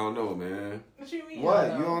 I don't know, man. What you mean?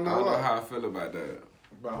 What? You don't know I don't what? know how I feel about that.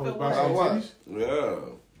 About what? Yeah.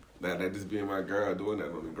 That just being my girl doing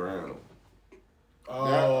that on the ground.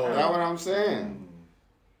 Oh. That's what I'm saying.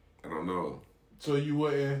 I don't know. So you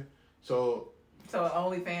wouldn't, So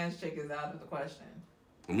OnlyFans chick is out of the question.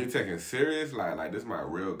 Me taking serious, like this my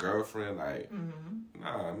real girlfriend,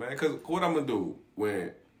 nah, man. Cause what I'm gonna do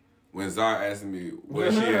when Zara asks me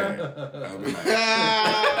where she at, I'll be like,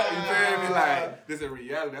 you feel me? Like this is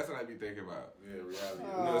reality. That's what I be thinking about. Yeah, reality.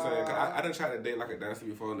 You know what I'm saying? Cause I done tried to date like a dancer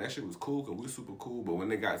before, and that shit was cool. Cause we super cool. But when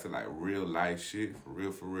they got to like real life shit, for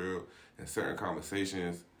real, and certain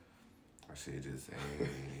conversations, that shit just ain't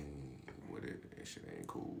what it. That shit ain't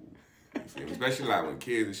cool. You feel me? Especially like when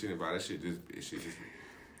kids and shit about that shit just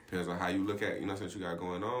depends on how you look at, you know what you got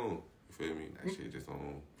going on. You feel me? That shit just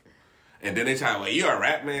on. And then they try, well, you a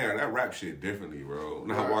rap man? That rap shit differently, bro.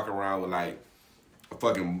 Not walking around with like a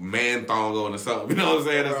fucking man thong on or something. You know what I'm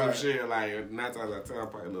saying? Or some shit. Like 9 times out of 10, I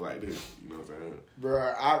probably look like this. You know what I'm saying?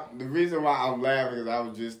 Bro, the reason why I'm laughing is I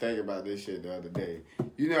was just thinking about this shit the other day.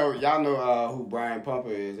 You know, y'all know who Brian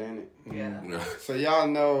Pumper is, ain't it? Yeah. So y'all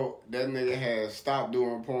know that nigga has stopped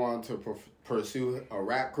doing porn to pursue a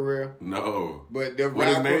rap career? No. But the what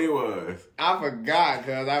his name was? I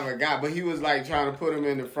forgot. But he was like trying to put him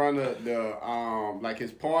in the front of the like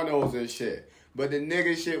his pornos and shit. But the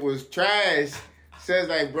nigga shit was trash. Says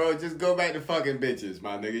like, bro, just go back to fucking bitches,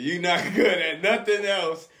 my nigga. You not good at nothing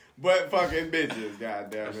else but fucking bitches,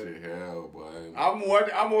 goddamn it. That shit hell, boy. I'm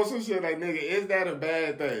on some shit like, nigga, is that a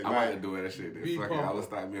bad thing? I might do that shit. I would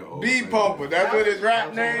stop me an old B Pumper, that's what his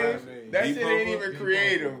rap name. That shit B-Pumper, ain't even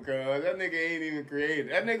creative, cuz. That nigga ain't even creative.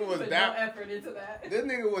 That nigga was down. No effort into that. This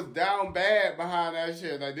nigga was down bad behind that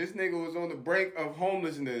shit. Like, this nigga was on the brink of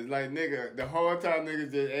homelessness. Like, nigga, the whole time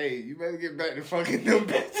niggas just, hey, you better get back to fucking them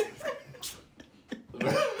bitches.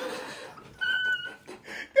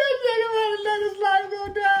 That nigga better let his life go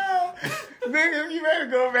down. Nigga, you better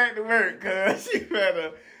go back to work, cuz. You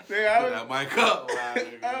better. Nigga, I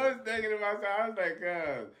was thinking to myself, I was like,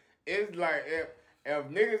 cuz, it's like, if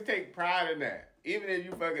niggas take pride in that, even if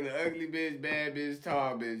you fucking an ugly bitch, bad bitch,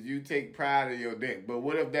 tall bitch, you take pride in your dick. But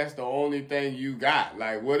what if that's the only thing you got?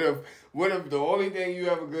 Like, what if the only thing you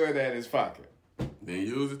ever good at is fucking? Then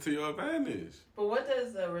use it to your advantage. But what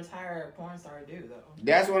does a retired porn star do, though?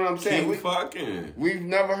 That's what I'm saying. Keep fucking. We've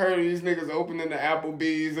never heard of these niggas opening the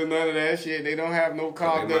Applebee's or none of that shit. They don't have no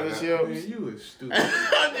car dealerships. Man, you is stupid.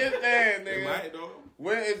 I'm just saying, nigga. They might, though.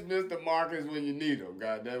 Where is Mr. Marcus when you need him?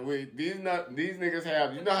 Goddamn, these niggas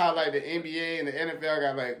have. You know how like the NBA and the NFL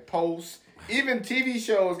got like posts. Even TV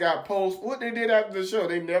shows got posts. What they did after the show,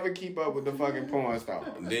 they never keep up with the fucking porn star.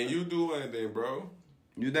 Then you do anything, bro.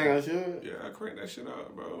 You think I should? Yeah, I crank that shit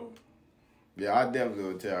up, bro. Yeah, I definitely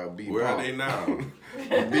would tell B Pump. Where are they now?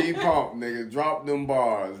 B Pump, nigga, drop them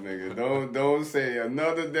bars, nigga. Don't say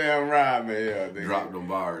another damn rhyme here, nigga. Drop them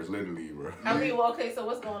bars, literally, bro. I mean, well, okay, so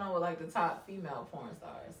what's going on with like the top female porn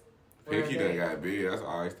stars? Pinky done got big. That's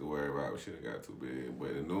all I used to worry about. She done got too big.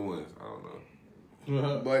 But the new ones, I don't know.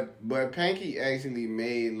 But Panky actually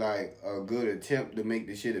made like a good attempt to make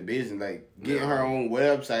the shit a business, like getting her own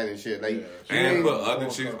website and shit. Like and put other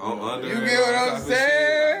chicks on under. You get what I'm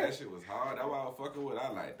saying? Like, that shit was hard. That's why I was fucking with. I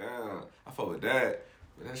like, damn, I fuck with that.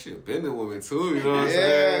 But that shit been the woman too. You know what I'm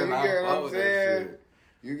saying? You get what I'm saying?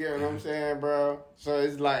 You get what I'm saying, bro? So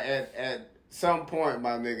it's like at some point,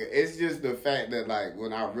 my nigga, it's just the fact that like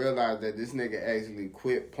when I realized that this nigga actually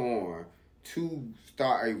quit porn to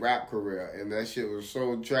start a rap career, and that shit was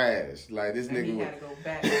so trash. Like this nigga, gotta go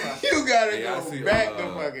back. You gotta go back to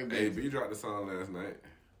fucking bitch. AB dropped the song last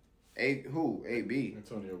night. Who? AB?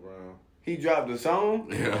 Antonio Brown. He dropped the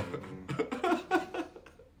song. Yeah.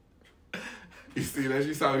 You see that?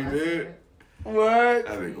 You saw what he did? What? That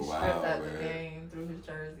nigga Stepped wild, out the man. game, threw his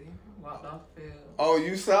jersey, walked off the field. Oh,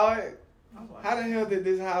 you saw it? I was watching. How the hell did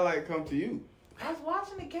this highlight come to you? I was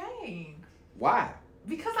watching the game Why?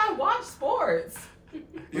 because I watch sports.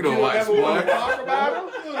 You don't watch never want to sports. talk about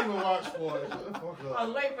him? You don't even watch sports. Shut the fuck I up.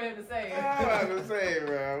 was waiting for him to say it. I'm about to say,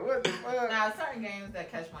 bro. What the fuck? Now, certain games that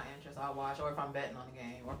catch my interest, I'll watch. Or if I'm betting on the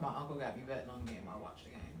game, or if my uncle got me betting on the game, I'll watch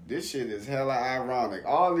the game. This shit is hella ironic.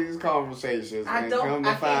 All these conversations, I and don't. come to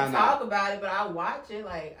I can't find talk out, about it, but I watch it.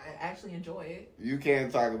 Like I actually enjoy it. you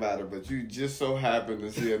can't talk about it, but you just so happen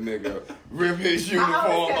to see a nigga rip his I uniform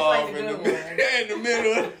always catch, off like, the in the, good one. in the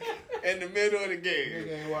middle, in the middle of the game.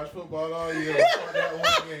 Nigga ain't watch football all year. Fuck that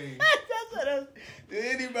one game. That's what I'm.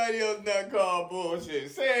 Did anybody else not call bullshit?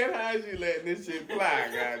 Saying how you letting this shit fly,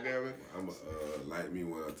 goddammit. I'm light me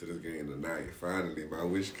one up to this game tonight. Finally, my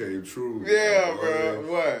wish came true. Yeah, Oh, bro. yeah.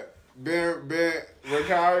 What? Ben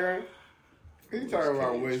retiring? He talking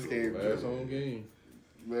about which game? Last home game.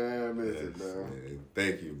 Man, listen, Yes, bro. man.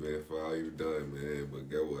 Thank you, man, for all you've done, man. But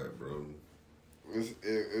get what, bro?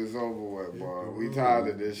 It's over with, boy. We tired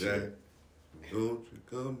of this Jack, shit. don't you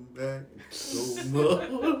come back so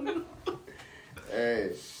much?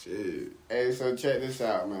 Hey, Shit. hey. So check this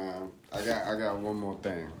out, man. I got one more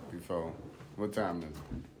thing before. What time is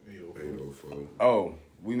it? 804. Oh,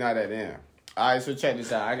 we not at the end. All right, so check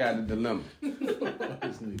this out. I got a dilemma.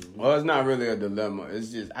 This nigga. Well, it's not really a dilemma. It's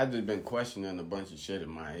just I just been questioning a bunch of shit in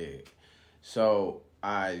my head. So,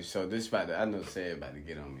 so this about to, I know Say about to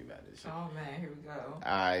get on me about this shit. Oh man, here we go.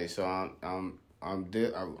 Alright, so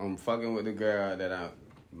I'm fucking with the girl that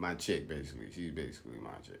my chick basically. She's basically my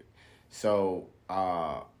chick. So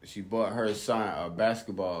she bought her son a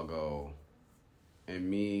basketball goal, and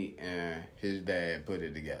me and his dad put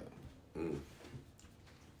it together. Mm.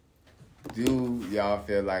 Do y'all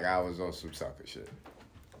feel like I was on some sucker shit?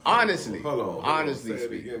 Honestly, Hold on. honestly Say it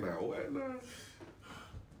speaking. again now. What now?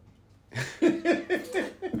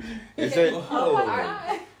 It's a Oh my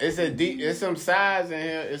God. it's a deep. It's some size in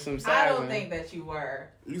here. It's some size. I don't in think that you were.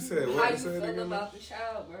 You said How what? you You said feel again? about the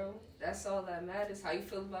child, bro? That's all that matters. How you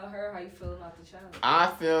feel about her? How you feel about the child?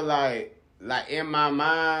 I feel like in my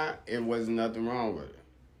mind, it was nothing wrong with it.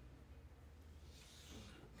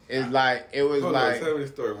 It's like it was Hold like on, tell me the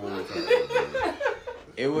story one more time. Man.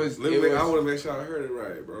 it was. Let It me, I was. want to make sure I heard it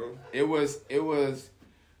right, bro. It was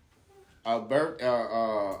a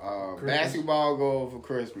basketball goal for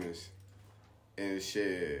Christmas, and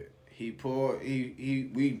shit. We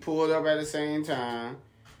pulled up at the same time,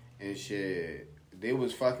 and shit. They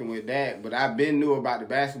was fucking with that, but I been knew about the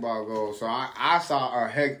basketball goal, so I saw a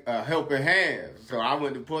helping hand. So I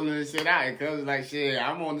went to pulling this shit out, and cuz was like, shit,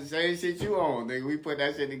 I'm on the same shit you on, nigga. We put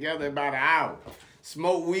that shit together in about an hour.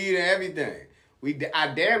 Smoked weed and everything. I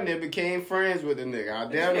damn near became friends with the nigga.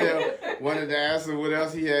 I damn near wanted to ask him what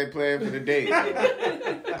else he had planned for the day. I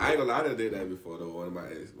ain't gonna lie, I did that before though. One of my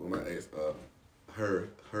ex, her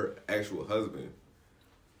actual husband.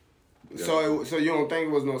 Yeah. So you don't think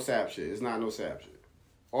it was no sap shit? It's not no sap shit.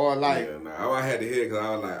 Or like, Yeah, nah, I had to hear it because I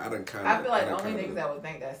was like, I done kind of. I feel like the only niggas that would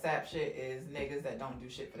think that sap shit is niggas that don't do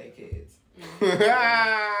shit for their kids.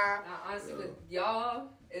 Now, honestly, with y'all,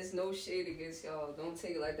 it's no shade against y'all. Don't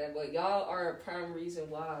take it like that. But y'all are a prime reason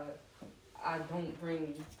why I don't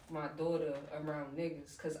bring my daughter around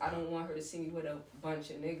niggas. Because I don't want her to see me with a bunch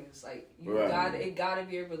of niggas. Like, it gotta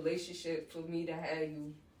be a relationship for me to have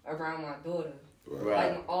you around my daughter.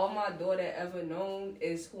 Right. Like, all my daughter ever known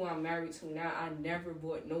is who I'm married to now. I never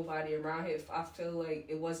brought nobody around here if I feel like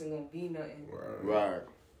it wasn't gonna be nothing. right.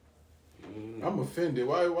 I'm offended.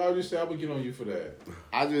 Why would you say I would get on you for that?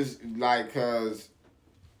 I just like cause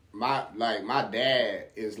my dad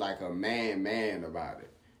is like a man about it.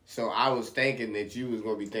 So I was thinking that you was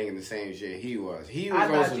gonna be thinking the same shit he was. I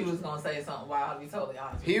thought you was gonna say something wild, to be totally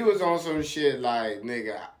honest with He you. was on some shit like,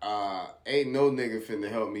 nigga, ain't no nigga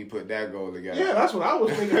finna help me put that goal together. Yeah, that's what I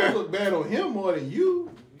was thinking. I look bad on him more than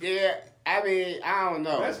you. Yeah, I mean, I don't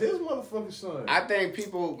know. That's his motherfucking son. I think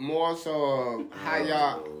people more so how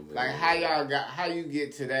y'all how you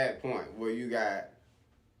get to that point where you got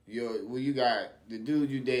the dude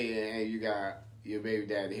you dating and you got your baby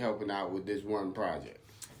daddy helping out with this one project.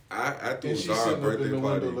 I threw she's Zara sitting up in birthday the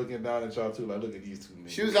party. window looking down at y'all too, like, look at these two niggas.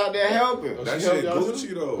 She was out there helping. Oh, That she shit helped y'all Gucci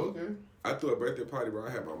too? though. Okay. I threw a birthday party, bro. I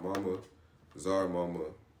had my mama, Zara mama,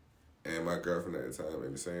 and my girlfriend at the time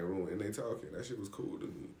in the same room, and they talking. That shit was cool to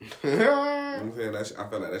me. You know what I'm saying? I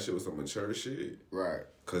felt like that shit was some mature shit. Right.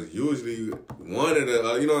 Cause usually one of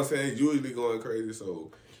the, you know what I'm saying, usually going crazy.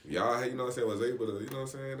 So y'all, you know what I'm saying, was able to, you know what I'm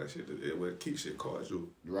saying, that shit, it would keep shit cordial.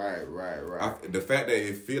 Right. The fact that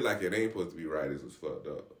it feel like it ain't supposed to be right is what's fucked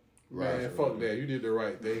up. Man, Right. fuck that. You did the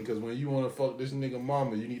right thing. Because when you want to fuck this nigga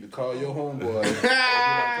mama, you need to call your homeboy. And be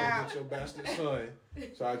like, come get your bastard son.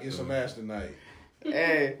 So I get some ass tonight.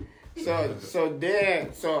 Hey, so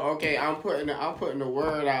okay, I'm putting the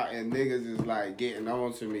word out and niggas is like getting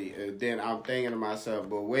on to me, and then I'm thinking to myself,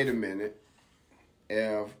 but wait a minute,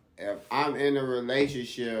 if I'm in a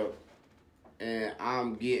relationship and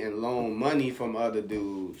I'm getting loan money from other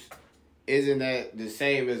dudes, isn't that the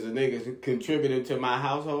same as a nigga contributing to my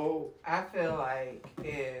household? I feel like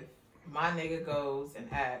if my nigga goes and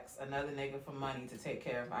asks another nigga for money to take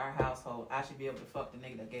care of our household, I should be able to fuck the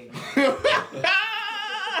nigga that gave him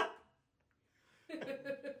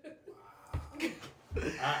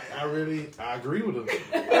I agree with him.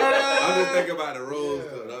 I'm just thinking about the roles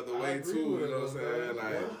the other I way agree too, with you know what I'm him, saying?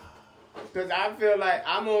 man. Like, Cause I feel like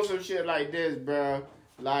I'm on some shit like this, bro.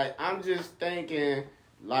 Like I'm just thinking,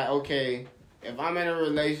 like, okay, if I'm in a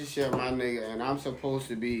relationship, my nigga, and I'm supposed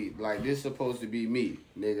to be like this, supposed to be me,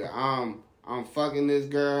 nigga. I'm fucking this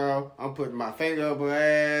girl. I'm putting my finger up her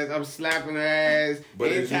ass. I'm slapping her ass. but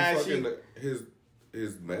is he Anytime fucking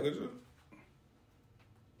his manager?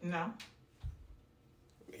 No,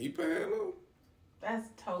 He paying him? that's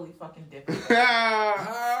totally fucking different.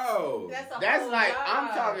 How? That's whole like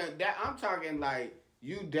job. I'm talking like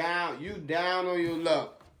you down on your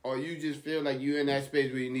luck, or you just feel like you in that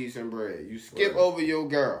space where you need some bread. You skip Right. over your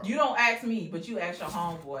girl. You don't ask me, but you ask your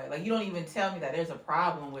homeboy. Like, you don't even tell me that there's a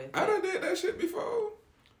problem with it. I done did that shit before.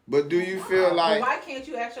 But do you feel But like? why can't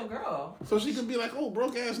you ask your girl? So she could be like, oh,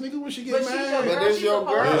 broke ass nigga when she get But she's mad. your But girl, this she's your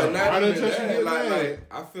supposed girl. to- But not I done even touched that. you Like, mad.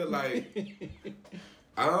 I feel like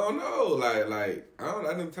I don't know. Like I don't.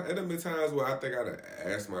 It done been times where I think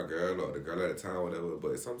I'd ask my girl or the girl at the time, whatever.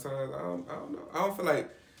 But sometimes I don't know. I don't feel like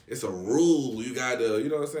it's a rule. You gotta, you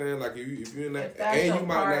know what I'm saying? Like if you're in that, If that's and your you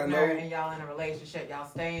might not partner know. and y'all in a relationship, y'all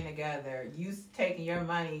staying together, you taking your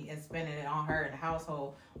money and spending it on her in the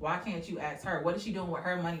household, why can't you ask her? What is she doing with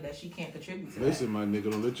her money that she can't contribute to that? Listen, my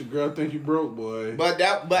nigga, don't let your girl think you broke, boy. But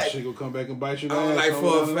She gonna come back and bite you in the I'm ass. like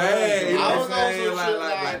somewhere for a down the fact, you line. know I what was I'm on saying? some shit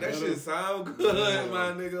Like like- that shit sound good,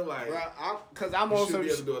 my nigga. Like, Bro, cause I'm you on should some be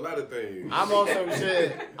able to shit. do a lot of things. I'm on some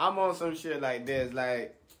shit. I'm on some shit like this.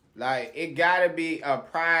 Like it gotta be a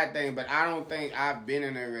pride thing, but I don't think I've been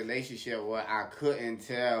in a relationship where I couldn't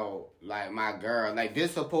tell like my girl. Like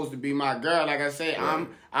this supposed to be my girl. Like I said, Right.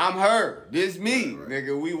 I'm her. This me, Right.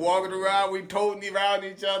 nigga. We walking around, we toting around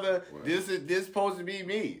each other. Right. This supposed to be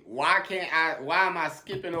me. Why am I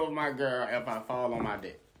skipping over my girl if I fall on my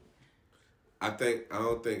dick? I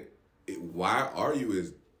don't think. Why are you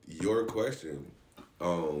is your question.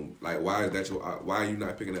 Like why is that why are you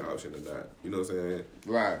not picking that option or not? You know what I'm saying?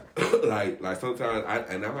 Right. like sometimes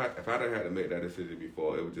if I done had to make that decision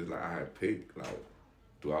before, it was just like I had to pick like,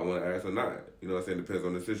 do I want to ask or not? You know what I'm saying? Depends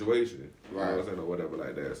on the situation. You know what I'm saying, or whatever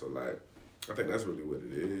like that. So like, I think that's really what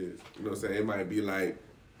it is. You know what I'm saying? It might be like,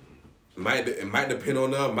 it might depend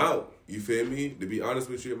on the amount. You feel me? To be honest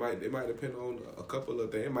with you, it might depend on a couple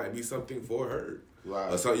of things. It might be something for her.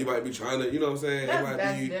 Right. Or something you might be trying to, you know what I'm saying?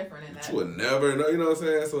 That's different in that. You would never know, you know what I'm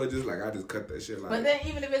saying? So it's just like, I just cut that shit like. But then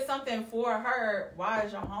even if it's something for her, why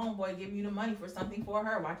is your homeboy giving you the money for something for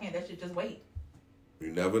her? Why can't that shit just wait?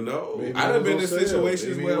 You never know. Maybe I it done was been in on sale.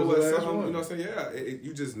 situations Maybe where it it was was the last something, you one. know what I'm saying? Yeah,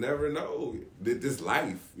 you just never know. This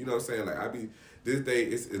life, you know what I'm saying? Like, this day,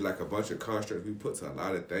 it's like a bunch of constructs we put to a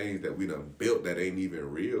lot of things that we done built that ain't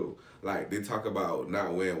even real. Like, they talk about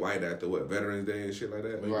not wearing white after, Veterans Day and shit like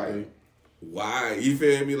that? Right. Why? You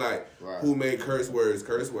feel me? Like, Right. who made curse words?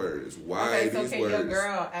 Why Okay, so these can words? your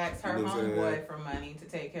girl ask her You know what I'm saying? homeboy for money to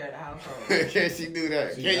take care of the household? Can she do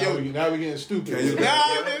that? See, Can now we getting stupid. Can you- No,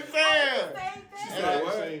 I'm just Same saying. thing. said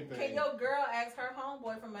what? Same thing. Can your girl ask her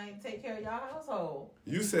homeboy for money to take care of y'all household?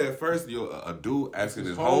 You said first a dude asking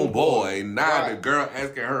his Homeboy. homeboy, now the Right. girl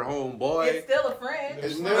asking her homeboy. It's still a friend.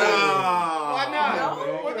 It's No. no. Why not?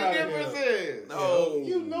 No. What the Get outta difference here. is? No.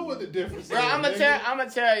 You know what the difference Bro, is. I'm nigga. gonna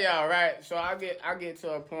tell y'all, right? So I get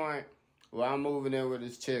to a point well, I'm moving in with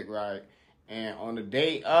this chick, right? And on the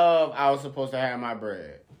day of, I was supposed to have my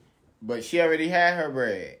bread. But she already had her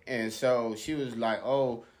bread. And so she was like,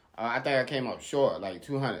 oh, I think I came up short, like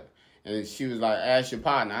 200. And she was like, ask your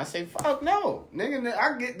partner. I say, fuck no. Nigga,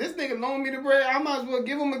 I get this nigga loan me the bread. I might as well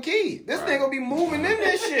give him a key. This nigga be moving in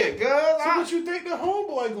this shit, cuz. So what you think the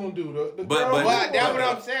homeboy gonna do? The but girl that's what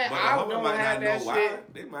I'm saying. I don't have that why.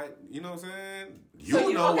 shit. They might, you know what I'm saying? So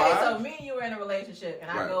know why. So me and you were in a relationship, and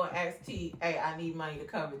I go and ask T, hey, I need money to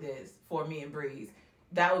cover this for me and Breeze.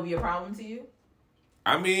 That would be a problem to you?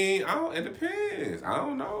 I mean, it depends. I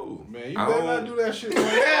don't know. Man, you better not do that shit.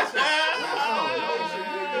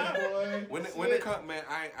 When it comes, man,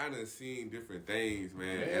 I done seen different things,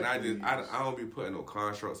 man, and I don't be putting no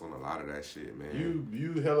constructs on a lot of that shit, man.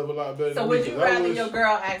 You hell of a lot better. So would you rather your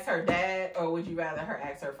girl ask her dad, or would you rather her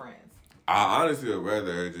ask her friends? I honestly would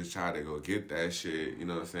rather her just try to go get that shit, you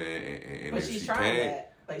know what I'm saying? And but if she's she trying can't,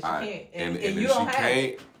 that. Like she can't. And if you she don't have can't,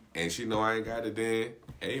 it. and she know I ain't got it, then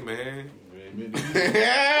hey, man. You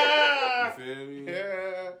feel me?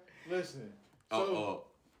 Yeah. Listen.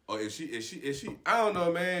 If she, I don't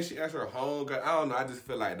know, man. She asked her home girl. I don't know. I just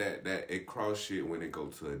feel like that it cross shit when it go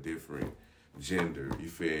to a different gender. You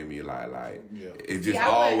feel me? Like it just I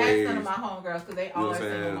always. wouldn't ask none of my homegirls because they all are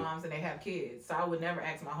single moms and they have kids. So I would never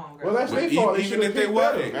ask my homegirls. Well, that's their fault. Even if they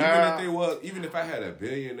wasn't, even if I had a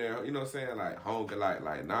billionaire, you know what I'm saying? Like homegirl,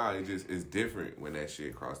 like nah, it's different when that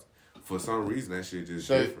shit cross. For some reason, that shit just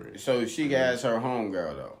different. So she can ask her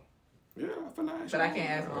homegirl though. Yeah, I feel like. But I can't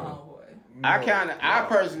ask my homeboy. I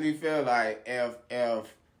personally feel like if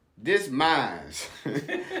this mines,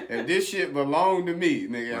 if this shit belonged to me,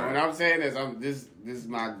 nigga. Right. When I'm saying this is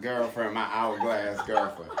my girlfriend, my hourglass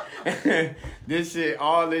girlfriend.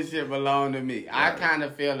 All this shit belonged to me. Right. I kind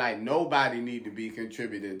of feel like nobody need to be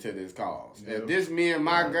contributing to this cause. Yep. If this me and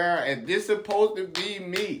my girl, if this supposed to be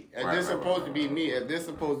me, if this supposed to be me, if this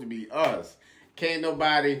supposed to be us, can't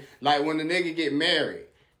nobody, like when the nigga get married,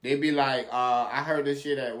 they be like, I heard this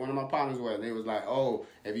shit at one of my partners was. They was like, oh,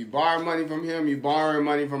 if you borrow money from him, you borrowing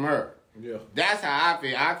money from her. Yeah. That's how I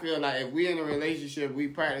feel. I feel like if we in a relationship, we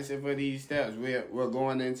practicing for these steps. We're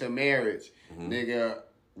going into marriage. Mm-hmm. Nigga,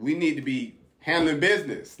 we need to be handling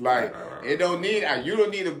business. Like, it don't need, you don't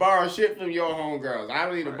need to borrow shit from your homegirls. I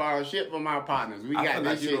don't need to borrow shit from my partners. We got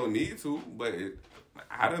this shit. You don't need to, but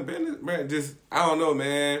I done been, man, I don't know,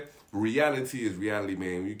 man. Reality is reality,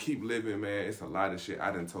 man. When you keep living, man, it's a lot of shit. I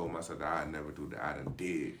done told myself that I'd never do that. I done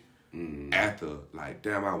did. After, like,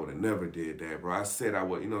 damn, I would have never did that, bro. I said I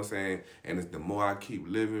would, you know what I'm saying? And it's the more I keep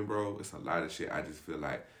living, bro, it's a lot of shit. I just feel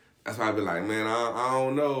like, that's why I be like, man, I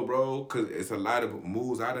don't know, bro. Because it's a lot of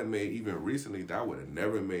moves I done made even recently that I would have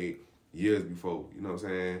never made years before. You know what I'm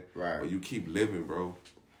saying? Right. But you keep living, bro.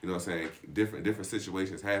 You know what I'm saying? Different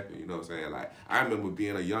situations happen. You know what I'm saying? Like, I remember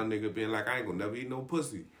being a young nigga being like, I ain't gonna never eat no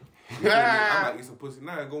pussy. I might eat some pussy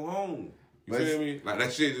now and go home. You feel me? Like,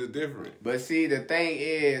 that shit is different. But see, the thing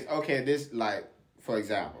is, okay, this, like, for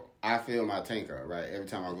example, I fill my tanker, right, every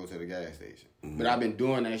time I go to the gas station. Mm-hmm. But I've been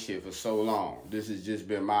doing that shit for so long. This has just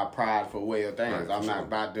been my prideful way of things. Right, I'm not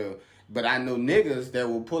about to... But I know niggas that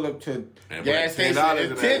will pull up to gas station all the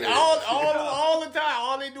time.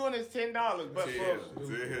 All they doing is $10.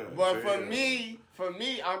 But for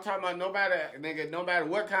me, I'm talking about no matter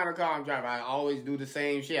what kind of car I'm driving, I always do the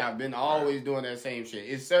same shit. I've been always doing that same shit.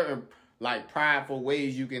 It's certain like prideful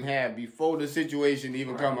ways you can have before the situation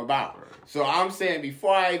even come about. Right. So I'm saying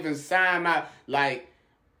before I even sign my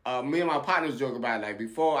me and my partners joke about it, like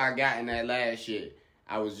before I got in that last shit.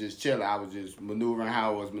 I was just chilling. I was just maneuvering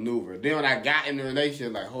how I was maneuvering. Then when I got in the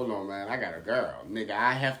relationship, like, hold on, man, I got a girl. Nigga,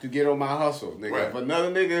 I have to get on my hustle. Nigga, right. If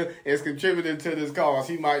another nigga is contributing to this cause,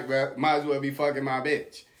 he might as well be fucking my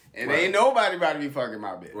bitch. And ain't nobody about to be fucking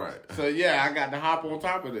my bitch. Right. So, yeah, I got to hop on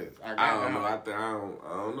top of this. I don't know. I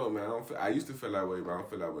don't know, man. I used to feel that way, but I don't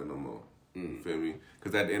feel that way no more. You feel me?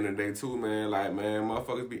 Because at the end of the day, too, man, like, man,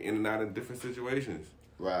 motherfuckers be in and out of different situations.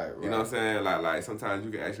 Right. You know what I'm saying? Like sometimes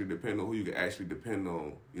you can actually depend on who you can actually depend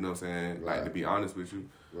on. You know what I'm saying? Like, to be honest with you.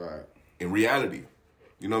 Right. In reality.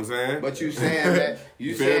 You know what I'm saying? But you saying that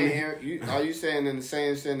are you saying in the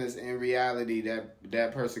same sentence in reality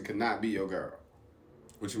that person could not be your girl?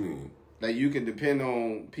 What you mean? Like you can depend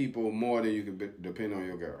on people more than you can depend on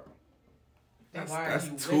your girl.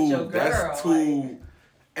 That's too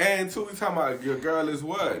And two, we talking about your girl is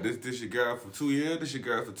what? This your girl for 2 years? This your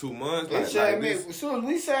girl for 2 months? As This, soon as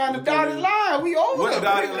we sign the dotted line, we over. What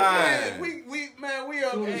dotted line? We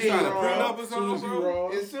are. You trying to prenup or something,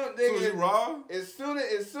 bro? As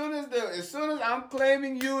soon as I'm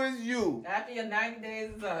claiming you as you. After your 90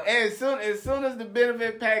 days is up. As soon as the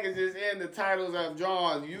benefit packages and the titles are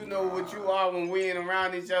drawn, you know what you are when we ain't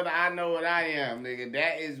around each other. I know what I am, nigga.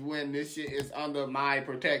 That is when this shit is under my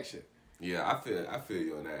protection. Yeah, I feel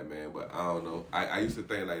you on that, man. But I don't know. I used to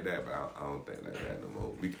think like that, but I don't think like that no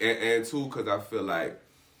more. And two, because I feel like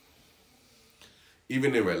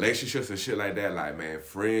even in relationships and shit like that, like, man,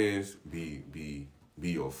 friends be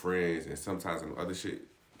your friends, and sometimes in other shit,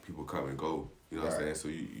 people come and go. You know what I'm saying? So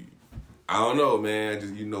you I don't know, man.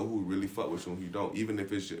 Just you know who really fuck with you and who you don't. Even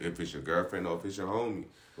if it's your girlfriend or if it's your homie.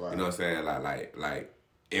 Right. You know what I'm saying? Like.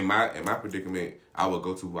 In my predicament, I would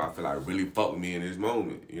go to who I feel like really fuck with me in this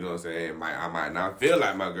moment. You know what I'm saying? I might not feel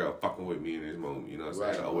like my girl fucking with me in this moment. You know what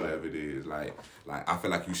I'm saying? Or whatever it is. Like I feel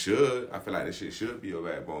like you should. I feel like this shit should be your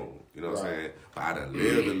backbone. You know what I'm saying? But I done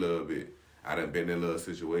lived a little bit. I done been in little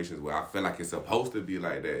situations where I feel like it's supposed to be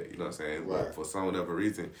like that. You know what I'm saying? Right. But for some other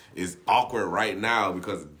reason, it's awkward right now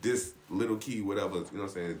because this little key, whatever, you know what I'm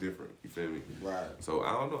saying, is different. You feel me? Right. So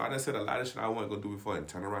I don't know. I done said a lot of shit I wasn't gonna do before and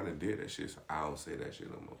turn around and did that shit. So I don't say that shit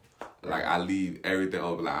no more. Like I leave everything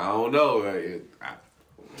over. Like I don't know.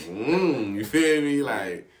 You feel me?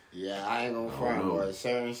 Like. Yeah, I ain't gonna front, boy.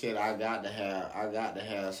 Certain shit I got to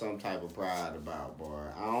have some type of pride about, boy.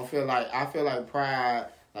 I feel like pride.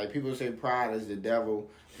 Like, people say pride is the devil,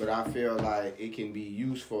 but I feel like it can be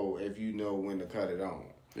useful if you know when to cut it on.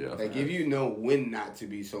 Yeah, like, if you know when not to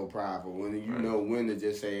be so prideful, when you know when to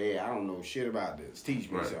just say, hey, I don't know shit about this. Teach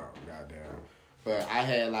me something, goddamn. But I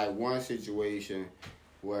had, like, one situation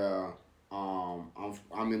where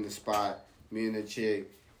I'm in the spot, me and the chick,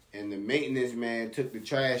 and the maintenance man took the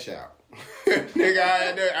trash out. Nigga,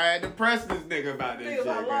 I had to press this nigga about this shit.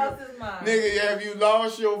 Nigga, lost his mind. Nigga, have you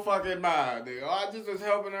lost your fucking mind, nigga? I just was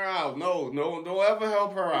helping her out. No, don't ever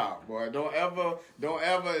help her out, boy. Don't ever,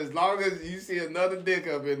 as long as you see another dick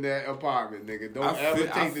up in that apartment, nigga, don't ever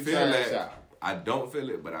take the trash out. I don't feel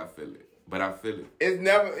it, but I feel it.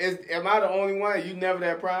 Am I the only one? You never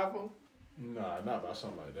that prideful? Nah, not about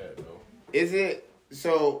something like that, though. Is it,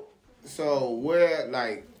 so where,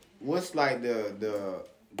 like, what's like the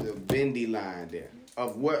bendy line there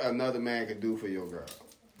of what another man could do for your girl?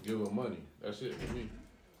 Give her money. That's it for me.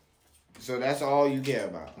 So that's all you care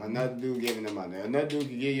about? Another dude giving her money. Another dude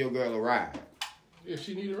can give your girl a ride. If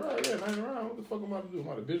she need a ride, yeah, not a ride. What the fuck am I to do? Am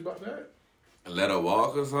I to bitch about that? Let her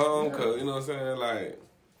walk us home, cause you know what I'm saying. Like,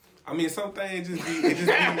 I mean, some things just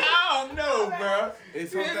be. I don't know, bro.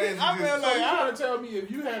 It's some things. I feel like you trying to tell me if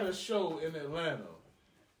you had a show in Atlanta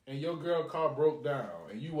and your girl car broke down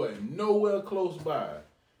and you wasn't nowhere close by.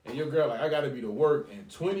 And your girl like, I gotta be to work in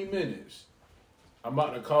 20 minutes. I'm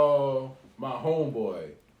about to call my homeboy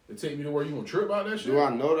to take me to work. You gonna trip about that shit? Do I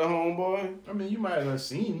know the homeboy? I mean, you might have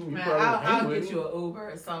seen him. Man, I'll get you an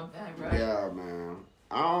Uber or something, right? Yeah, man.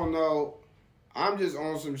 I don't know. I'm just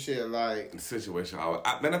on some shit like situation.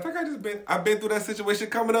 Man, I think I've been through that situation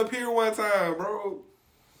coming up here one time, bro.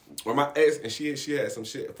 Where my ex and she had some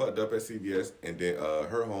shit fucked up at CVS, and then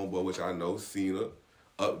her homeboy, which I know, seen her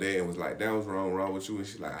up there and was like, "That was wrong with you," and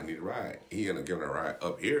she's like, "I need a ride." He ended up giving her a ride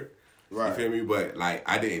up here. Right. You feel me? But like,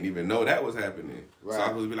 I didn't even know that was happening. Right. So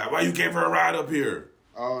I was be like, "Why you gave her a ride up here?"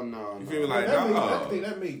 Oh no. You feel me? Like, I think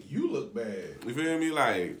that make you look bad. You feel me?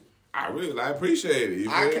 Like, I really appreciate it. You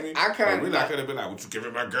feel me? I could have been like, "What you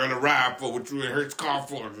giving my girl a ride for? What you in her car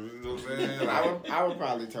for?" You know what I'm saying? Like, I would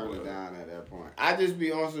probably turn it down at that point. I just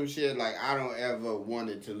be on some shit like I don't ever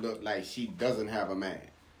want it to look like she doesn't have a man.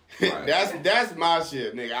 Right. that's my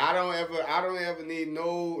shit, nigga. I don't ever need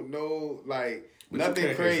no like but nothing you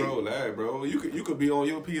can't crazy. Control that, bro. You could be on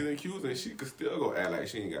your P's and Q's and she could still go act like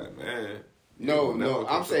she ain't got a man. No.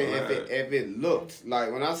 I'm saying if it looks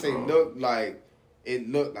like, when I say look like, it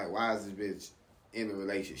looked like, why is this bitch in a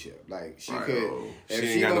relationship? Like she could. She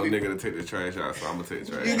ain't got no nigga to take the trash out, so I'm gonna take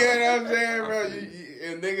the trash. You get what I'm saying, bro?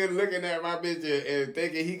 And nigga looking at my bitch and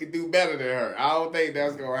thinking he could do better than her. I don't think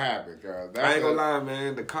that's gonna happen, girl. I ain't gonna lie,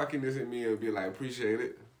 man. The cockiness in me would be like, appreciate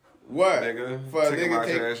it. What? Nigga, for a taking nigga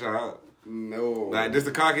my trash out. No. Like, just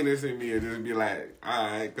the cockiness in me and just be like,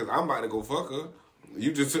 alright, because I'm about to go fuck her.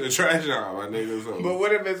 You just took the trash out, my nigga. So. But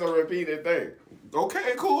what if it's a repeated thing?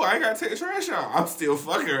 Okay, cool. I ain't got to take the trash out. I'm still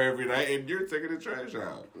fucking her every night, and you're taking the trash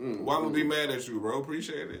out. Why would be mad at you, bro?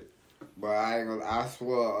 Appreciate it. But I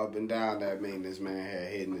swear up and down that maintenance man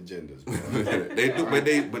had hidden agendas, bro. They do,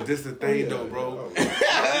 but this the thing though, bro.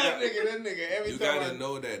 that nigga, every you time gotta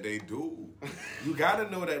know that they do. You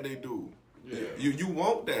gotta know that they do. You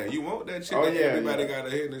want that. You want that shit. Oh, that yeah, everybody yeah. got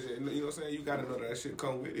to hit. You know what I'm saying? You got to know that shit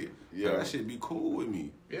come with it. Yeah. So that shit be cool with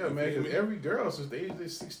me. Yeah, man, because every girl since the age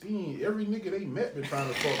of 16, every nigga they met been trying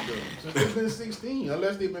to fuck them. Since they've been 16,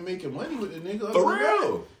 unless they've been making money with the nigga. For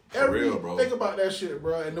real. Every, For real, bro. Think about that shit,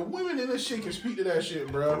 bro. And the women in this shit can speak to that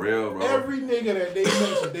shit, bro. For real, bro. Every nigga that they met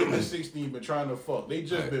since they been 16 been trying to fuck. They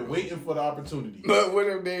just been waiting for the opportunity. But what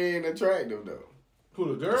if they ain't attractive though?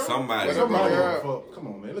 Who, the girl? Somebody, Somebody bro. gonna fuck. Come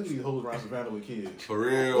on, man. Look at these hoes around Savannah with kids. For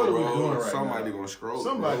real, What are we doing bro. right Somebody now? gonna scroll.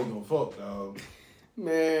 Somebody bro. gonna fuck, dog.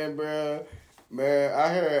 Man, bro, man, I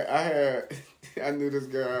heard, I knew this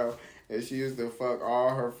girl, and she used to fuck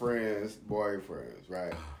all her friends' boyfriends,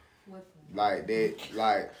 right? What the? Like they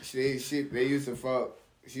used to fuck.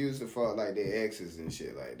 She used to fuck like their exes and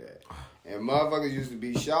shit like that. And motherfuckers used to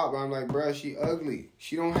be shocked. But I'm like, bruh, she ugly.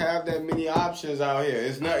 She don't have that many options out here.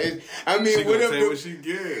 It's not. I mean, She what gonna if say what she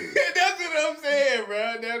gives. That's what I'm saying,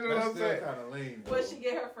 bruh. That's what I'm saying. kind of lame. Would she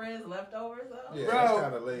get her friends leftovers though? Yeah, Bro. that's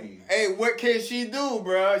kind of lame. Hey, what can she do,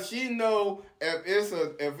 bruh? She know if it's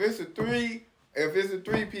a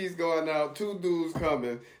three piece going out, two dudes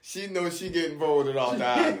coming, she know she getting voted off the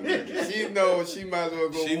island. She know she might as well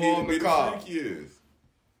go She need warm to be the the car. freakiest.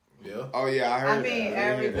 Yeah. Oh yeah, I heard. I mean, that.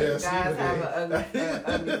 every Yeah, guys see, have but an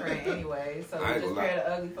ugly friend anyway, so I ain't we just gonna pair the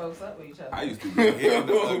ugly folks up with each other. I used to be hitting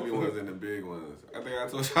the ugly ones and the big ones. I think I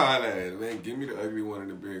told y'all that. Man, give me the ugly one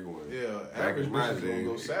and the big one. Yeah, Back average in my bitches gonna day.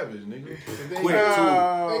 go savage, nigga. They Quick, got-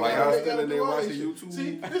 too. Oh, Like, man. y'all they still gotta in there do all watching that shit. YouTube?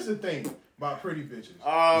 See, this is the thing about pretty bitches.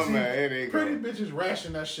 Oh See, man, it ain't pretty good. bitches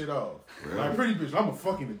ration that shit off. Really? Like pretty bitches, I'm a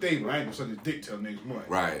fucking the day, but I ain't gonna suck his dick till next month.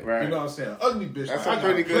 Right. Right. You know what I'm saying? Ugly bitch. That's like, a I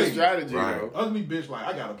pretty gotta good play. strategy, Right. though. Ugly bitch, like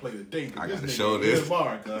I gotta play the date. I This gotta nigga show is this.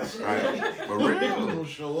 bar, cuz. Right. For Real real. gonna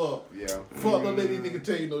show up. Yeah. Fuck the lady nigga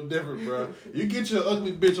tell you no different, bro. You get your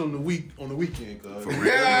ugly bitch on the weekend, cuz. For real.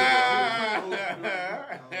 Yeah.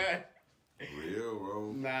 Real,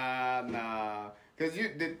 bro. Nah. Cause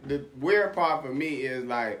the weird part for me is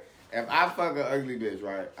like, if I fuck an ugly bitch,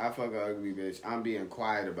 right? I'm being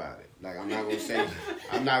quiet about it. Like I'm not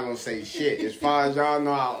gonna say shit. As far as y'all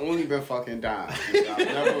know, I only been fucking dimes.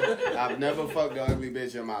 I've never fucked an ugly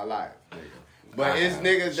bitch in my life. Nigga. But it's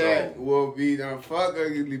niggas that will be done fuck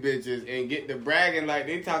ugly bitches and get to bragging like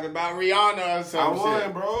they talking about Rihanna or I some won,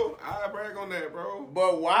 shit. bro. I brag on that, bro.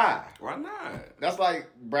 But why? Why not? That's like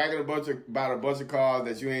bragging about a bunch of cars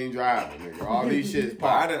that you ain't driving, nigga. All these shits But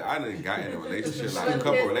I pop. didn't got in a relationship like But a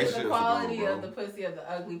couple is relationships the ago, quality of the bro. pussy of the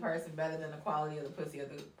ugly person better than the quality of the pussy of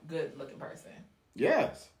the good looking person?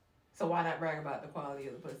 Yes. So why not brag about the quality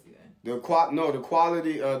of the pussy then? The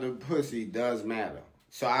quality of the pussy does matter.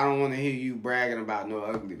 So I don't want to hear you bragging about no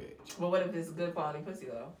ugly bitch. But what if it's good quality pussy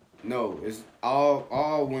though? No, it's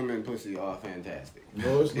all women pussy are fantastic.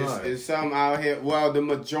 No, it's not. It's some out here. Well, the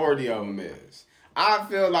majority of them is. I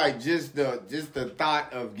feel like just the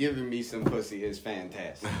thought of giving me some pussy is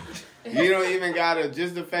fantastic. You don't even gotta,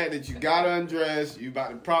 just the fact that you gotta undress, you about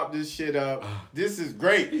to prop this shit up. This is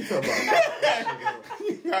great. You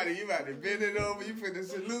about to bend it over, you finna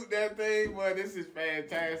salute that thing, boy, this is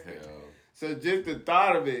fantastic. Hell. So just the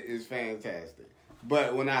thought of it is fantastic.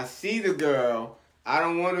 But when I see the girl, I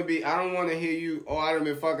don't want to hear you, oh, I done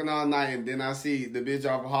been fucking all night, and then I see the bitch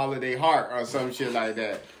off of Holiday Heart or some shit like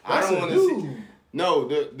that. I That's don't a want to dude. see. No,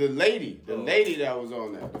 the lady that was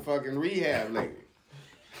on there, the fucking rehab lady.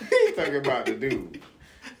 He talking about the dude.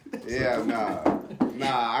 Yeah, nah.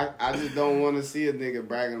 I just don't want to see a nigga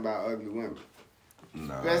bragging about ugly women,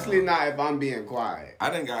 Nah. especially not if I'm being quiet. I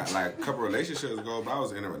didn't got like a couple relationships ago, but I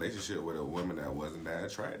was in a relationship with a woman that wasn't that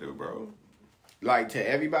attractive, bro. Like to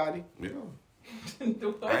everybody. Yeah. I ain't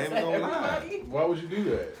gonna lie. Why would you do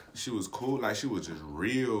that? She was cool, like she was just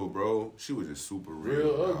real, bro. She was just super real.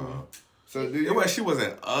 Real ugly. dog. So do Yeah, you? but she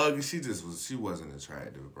wasn't ugly. She wasn't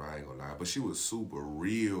attractive, bro. I ain't gonna lie. But she was super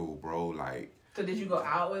real, bro. Like, So did you go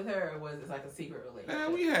out with her or was it like a secret relationship?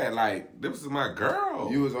 man, we had like, this was my girl.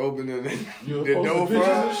 You was opening the You was door posting for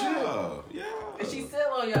pictures and her? shit? Yeah. Is she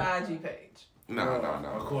still on your IG page? No.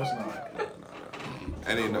 Of course not. No.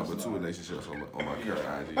 And ain't number 2 relationships on my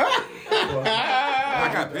current IG. Well, I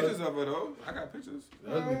got pictures of her though. I got pictures.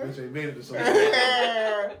 the ugly bitch ain't made it to something.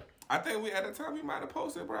 I think we at the time we might have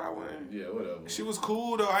posted, bro. I went. Yeah, whatever. She was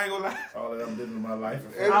cool though. I ain't gonna lie. All that I'm living in my life.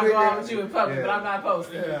 I'll go out with you in public, Yeah. but I'm not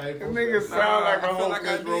posting. Yeah, I ain't That supposed nigga to. sound like a I feel like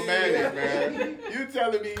I hopeless did. romantic, man. You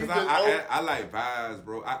telling me you Cause just I like vibes,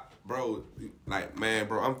 bro. Like man,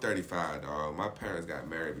 bro. I'm 35, dog. My parents got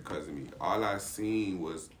married because of me. All I seen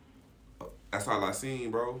was. That's all I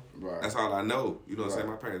seen, bro. Right. That's all I know. You know what I'm saying?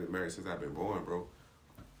 Right. My parents been married since I've been born, bro.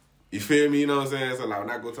 You feel me? You know what I'm saying? So like when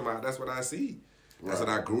I go to my, that's what I see. That's what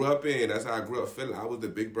I grew up in. That's how I grew up feeling. I was the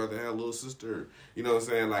big brother, had a little sister. You know what I'm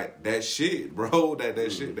saying? Like, that shit, bro.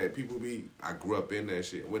 That shit that people be... I grew up in that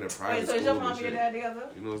shit. Went to private school. Wait, so is your mom and your dad together?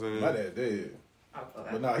 You know what I'm saying? My dad dead. Oh, okay.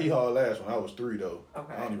 But nah, he hauled ass when I was 3, though.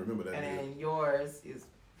 Okay. I don't even remember that. And then yours is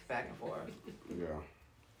back and forth. Yeah.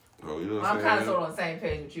 Oh, you know what I'm I'm kind of saying? sort of on the same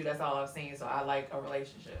page with you. That's all I've seen. So I like a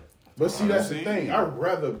relationship. But see, that's the See? thing. I'd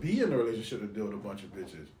rather be in a relationship than deal with a bunch of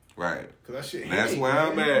bitches. Right. Cause that shit. And that's headache, where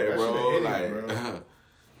I'm man. at, That bro. shit a Like, headache, bro.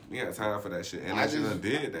 you got time for that shit. And I I just just-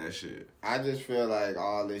 did that shit. I just feel like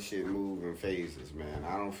all this shit move in phases, man.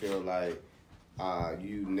 I don't feel like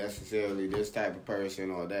you necessarily this type of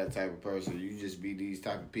person or that type of person. You just be these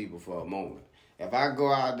type of people for a moment. If I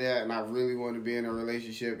go out there and I really want to be in a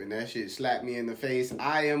relationship and that shit slap me in the face,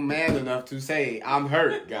 I am man enough to say I'm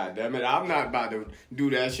hurt. God damn it, I'm not about to do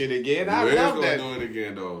that shit again. I We're love gonna that. do it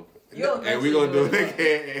again, though. You'll And we gonna do it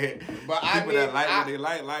eventually again. But I People need- that like I- what they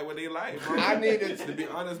like what they like, bro. I need to- to be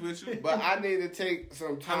honest with you. But I need to take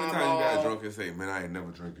some How time many times you got off. drunk and say, man, I ain't never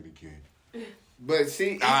drinking again? But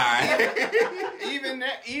see, Alright. even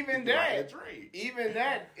that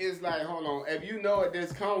is like, hold on. If you know what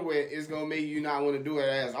this come with, it's gonna make you not want to do it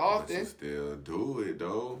as But often. you still do it,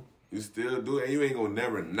 though. You still do it, and you ain't gonna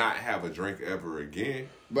never not have a drink ever again.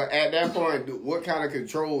 But at that point, what kind of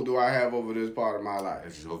control do I have over this part of my life?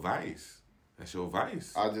 That's your vice. That's your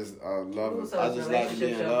vice. I just love Ooh, it. so I is just like to be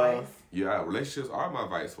relationships in your love. vice? Yeah, relationships are my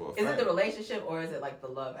vice for a Is it fact. the relationship or is it like the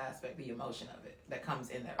love aspect, the emotion of it that comes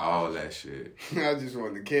in there? All that shit. I just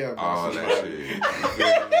want to care about All that somebody. shit. You feel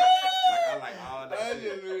me? Like, I like all that I shit.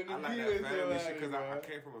 just want to I like keep that it family so shit because like, I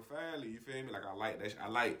came from a family. You feel me? Like, I like that shit. I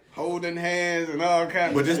like... Holding hands and all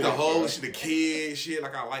kinds But of just shit. the whole bro. shit, the kid shit,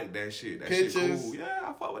 like I like that shit. That shit Pictures. cool. Yeah,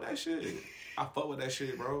 I fuck with that shit. I fuck with that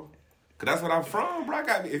shit, bro. Cause that's what I'm from, bro. I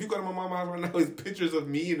got if you go to my mama's house right now, it's pictures of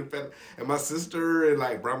me and my sister and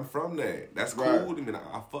like, bro, I'm from that. That's cool Right. to me.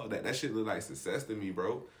 I fuck that. That shit look like success to me,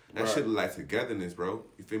 bro. That Right. shit look like togetherness, bro.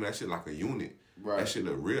 You feel me? That shit like a unit. Right. That shit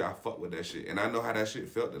look real. I fuck with that shit, and I know how that shit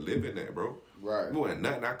felt to live in that, bro. Right. It wasn't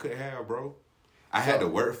nothing I could have, bro. I had to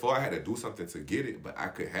work for it. I had to do something to get it, but I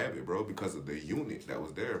could have it, bro, because of the unit that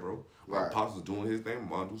was there, bro. My Right. pops was doing his thing.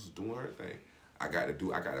 My mom was doing her thing. I got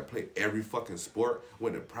to play every fucking sport.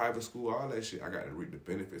 Went to private school, all that shit. I got to reap the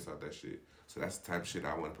benefits of that shit. So that's the type of shit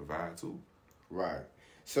I want to provide, too. Right.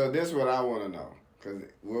 So this is what I want to know. Because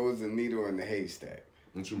what was the needle in the haystack?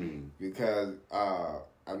 What you mean? Because, I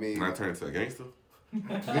mean... Can I turn into a gangster?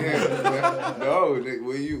 Yeah, no,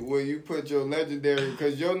 when you put your legendary...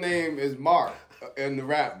 Because your name is Mark in the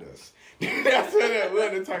Raptors. That's what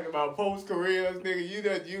we're talking about. Post careers,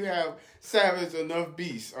 nigga. You have savage enough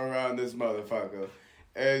beasts around this motherfucker,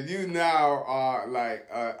 and you now are like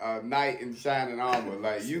a knight in shining armor.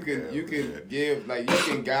 Like you can give like you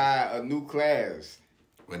can guide a new class.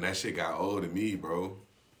 When that shit got old to me, bro.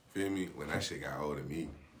 Feel me? When that shit got old to me,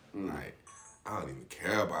 like I don't even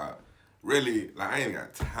care about. Really, like I ain't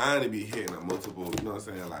got time to be hitting a multiple. You know what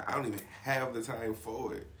I'm saying? Like I don't even have the time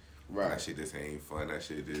for it. Right. That shit just ain't fun. That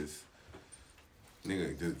shit just.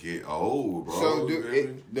 Nigga, just get old, bro. So You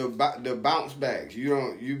feel me? the bounce backs.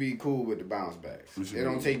 You be cool with the bounce backs. What you It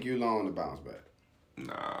don't mean? take you long to bounce back.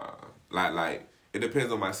 Nah, like it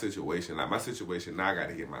depends on my situation. Like my situation, now I got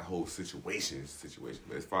to get my whole situation.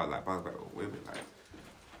 But as far as like bounce back with women, like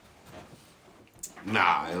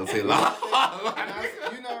nah, it don't take long.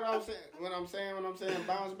 You know what I'm saying? When I'm saying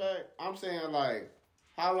bounce back, I'm saying like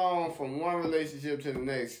how long from one relationship to the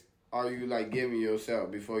next are you like giving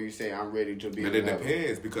yourself before you say I'm ready to be? But it another?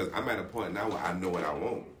 depends because I'm at a point now where I know what I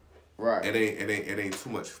want. Right. It ain't too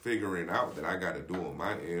much figuring out that I got to do on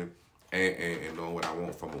my end and knowing what I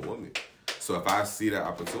want from a woman. So if I see that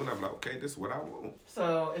opportunity, I'm like, okay, this is what I want.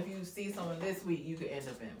 So if you see someone this week, you could end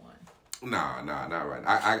up in one. Nah, not right.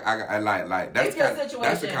 I like that's If your that's the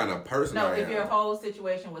situation- kind of person No, I if am. your whole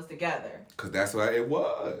situation was together. Cause that's what it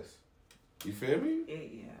was. You feel me? Yeah,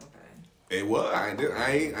 okay. It was. I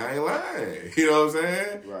ain't lying. You know what I'm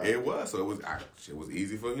saying? Right. It was. So it was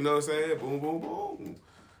easy for you know what I'm saying. Boom, boom, boom.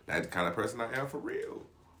 That's the kind of person I am for real.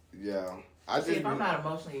 Yeah. I See, just if I'm not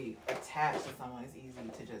emotionally attached to someone, it's easy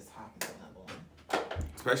to just hop into another one.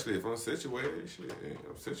 Especially if I'm situated. Shit,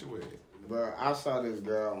 I'm situated. But I saw this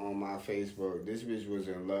girl on my Facebook. This bitch was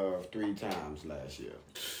in love 3 times last year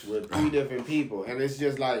with 3 different people, and it's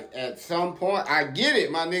just like at some point, I get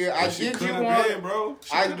it, my nigga. I But she get you coulda want, been, bro.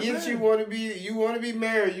 She I coulda get been. you want to be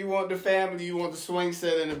married. You want the family. You want the swing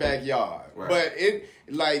set in the backyard. Right. But it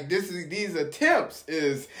like these attempts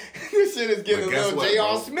is this shit is getting a But guess little what,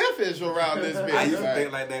 J.R. bro? Smithish around this bitch. I used to like,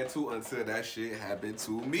 think like that too until that shit happened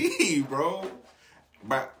to me, bro.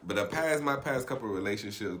 But my past couple of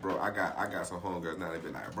relationships, bro, I got some homegirls now. They be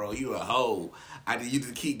like, bro, you a hoe. You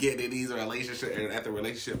just keep getting in these relationships and at the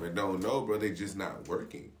relationship and don't know, bro, they just not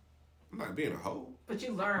working. I'm not being a hoe. But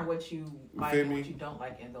you learn what you like and what you don't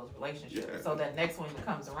like in those relationships. Yeah. So that next one that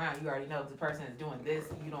comes around, you already know if the person is doing this,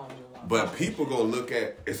 you don't even want to. But people gonna look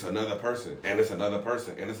at it's another person and it's another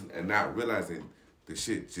person and not realizing the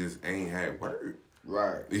shit just ain't had word.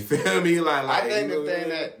 Right. You feel me? Like I think the thing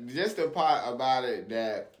that just the part about it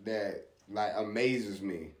that like amazes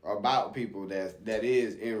me about people that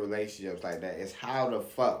is in relationships like that is how the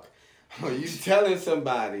fuck are you telling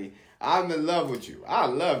somebody I'm in love with you. I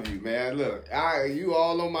love you, man. Look, you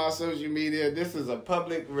all on my social media. This is a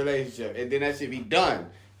public relationship, and then that should be done,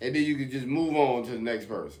 and then you can just move on to the next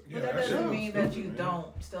person. But that doesn't mean that you don't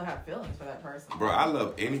still have feelings for that person. Bro, I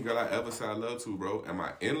love any girl I ever said I love to, bro. Am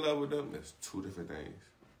I in love with them? It's two different things.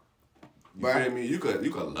 You feel me? You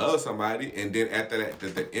could love somebody, and then after that,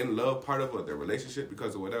 the in love part of the relationship,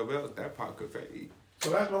 because of whatever else, that part could fade. So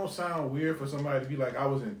that don't sound weird for somebody to be like, I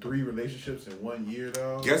was in 3 relationships in 1 year,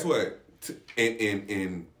 though. Guess what?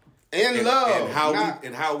 In love,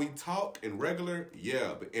 and how we talk in regular,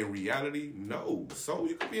 yeah, but in reality, no. So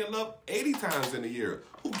you could be in love 80 times in a year.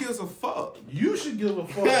 Who gives a fuck? You should give a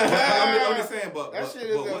fuck. I'm just saying, but that shit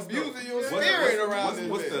is abusing your spirit around this.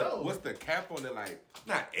 What's the cap on it? Like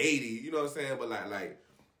not 80, you know what I'm saying? But like.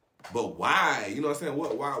 But why? You know what I'm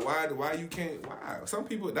saying? Why you can't? Why? Some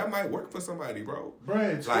people, that might work for somebody, bro. Bro,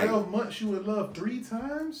 in 12 months you would love 3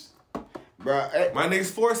 times? Bro, my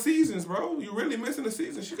nigga's 4 seasons, bro. You really missing a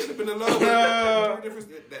season. She could have been in love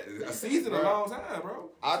with a season, a long time, bro.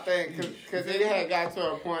 I think because it had got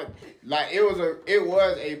to a point, like it was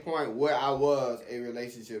a point where I was a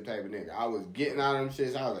relationship type of nigga. I was getting out of them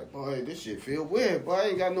shits. I was like, boy, this shit feel weird. Boy, I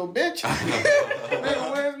ain't got no bitch.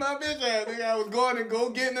 Nigga, where's my bitch at? Nigga, I was going to go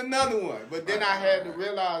getting another one. But then I had to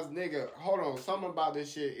realize, nigga, hold on, something about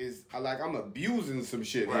this shit is like I'm abusing some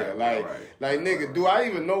shit here. Like nigga, do I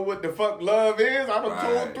even know what the fuck love is? I done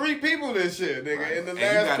told 3 people this shit, nigga, in the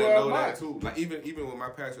last 12 months. Too. Like even with my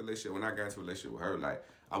past relationship, when I got into a relationship with her, like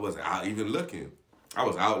I wasn't out even looking. I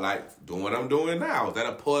was out like doing what I'm doing now. I was at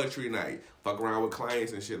a poetry night, fuck around with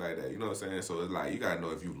clients and shit like that. You know what I'm saying? So it's like you gotta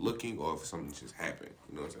know if you looking or if something just happened.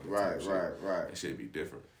 You know what I'm saying? Right. That shit be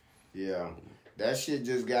different. Yeah. That shit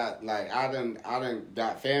just got, like, I done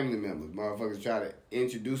got family members. Motherfuckers try to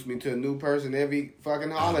introduce me to a new person every fucking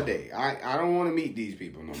holiday. I don't want to meet these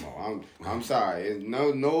people no more. I'm sorry.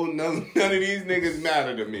 None of these niggas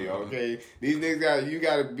matter to me, okay? These niggas you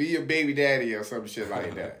gotta be a baby daddy or some shit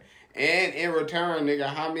like that. And in return, nigga,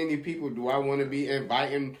 how many people do I want to be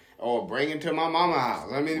inviting or bringing to my mama's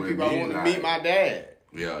house? How many people I want to meet my dad?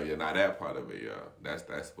 Yeah, not that part of it, yeah.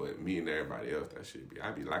 That's what me and everybody else, that shit be.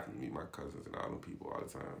 I be liking to meet my cousins and all them people all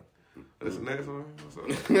the time. This the next one? What's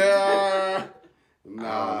up? Nah. I don't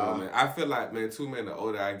know, man. I feel like, man, too, man, the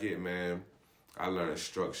older I get, man, I learn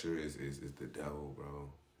structure is the devil, bro.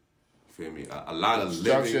 Feel me? A lot of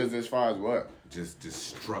structures living, as far as what? Just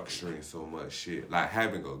structuring so much shit. Like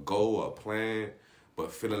having a goal, a plan,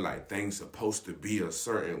 but feeling like things supposed to be a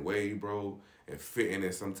certain way, bro. And fitting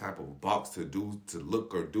in some type of box to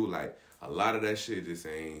look or do, like a lot of that shit just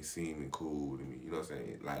ain't seeming cool to me. You know what I'm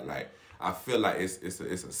saying? Like I feel like it's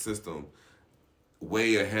a system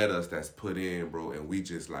way ahead of us that's put in, bro, and we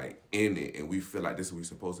just like in it, and we feel like this is what we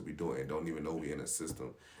supposed to be doing, and don't even know we in a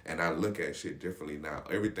system. And I look at shit differently now.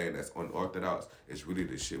 Everything that's unorthodox is really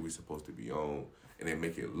the shit we supposed to be on, and they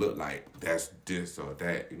make it look like that's this or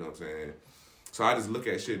that. You know what I'm saying? So I just look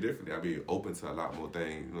at shit differently. I be open to a lot more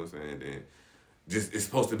things. You know what I'm saying? Then just it's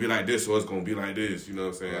supposed to be like this, or it's gonna be like this. You know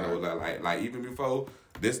what I'm saying? Right. Or like even before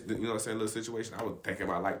this, you know what I'm saying, little situation, I was thinking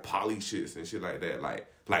about like poly shits and shit like that, like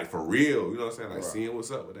for real. You know what I'm saying? Like seeing what's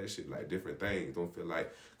up with that shit, like different things. Don't feel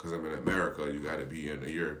like because I'm in America, you got to be in a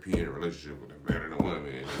European relationship with a man and a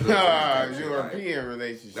woman. You know European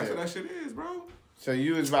relationship. That's what that shit is, bro. So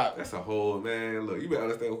you was about. That's a whole man. Look, you better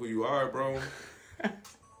understand who you are, bro.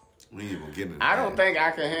 We ain't even getting. I don't think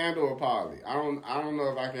I can handle a poly. I don't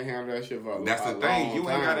know if I can handle that shit for a That's the thing. You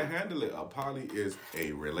ain't time. gotta handle it. A poly is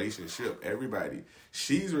a relationship. Everybody.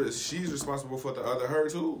 She's responsible for the other her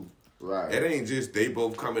too. Right. It ain't just they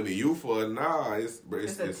both coming to you for it's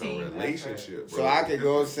a relationship. Bro. So I could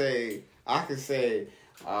go say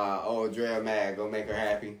oh, Drea mad, go make her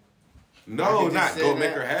happy. No, not go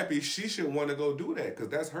make her happy. She should want to go do that because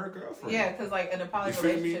that's her girlfriend. Yeah, because like in a poly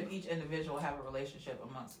relationship, each individual have a relationship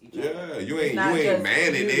amongst each other. Yeah, you ain't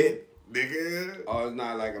manning it, nigga. Oh, it's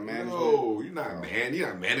not like a management. No, you're not You're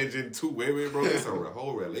not managing 2 women, bro. It's a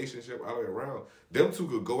whole relationship all the way around. Them 2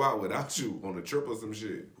 could go out without you on a trip or some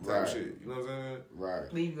shit. Type shit. You know what I'm saying?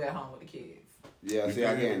 Right. Leave you at home with the kids. Yeah, see,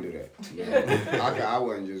 I can't do that. Yeah. I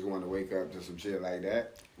wouldn't just want to wake up to some shit like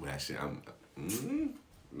that. Well, that shit,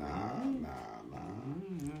 Nah.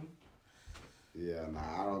 Yeah,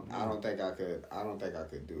 nah. I don't think I could. I don't think I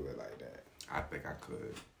could do it like that. I think I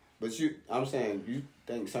could. But I'm saying, you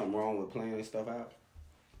think something wrong with planning stuff out?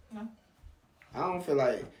 No. I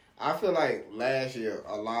feel like last year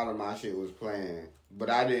a lot of my shit was planned, but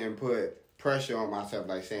I didn't put pressure on myself,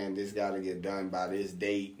 like saying this got to get done by this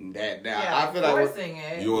date and that. Yeah, I feel like forcing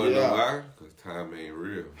it. You want to know why? Because time ain't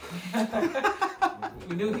real.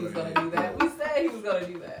 We knew he was gonna do that. We said he was gonna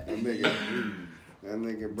do that. That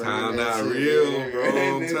nigga time not shit, real, man. bro.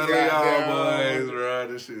 I'm telling y'all, boys, bro.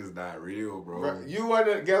 This shit is not real, bro. You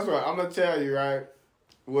wanna guess what? I'm gonna tell you, right?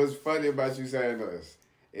 What's funny about you saying this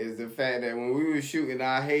is the fact that when we were shooting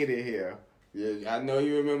I Hate It Here, yeah, I know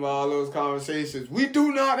you remember all those conversations. We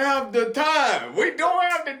do not have the time. We don't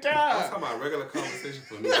have the I'm time. talking about regular conversation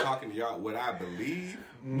for me talking to y'all what I believe.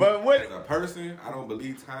 But what? As a person, I don't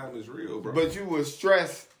believe time is real, bro. But you would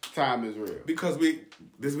stress time is real. Because we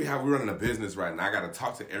running a business right now. I got to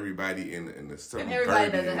talk to everybody in the certain And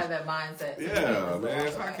everybody verbiage. doesn't have that mindset. Yeah,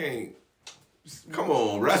 man. So I can't. Come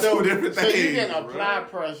on, bro. That's So, two different so things. you can apply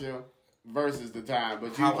bro. pressure versus the time,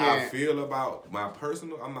 but you How can't. I feel about my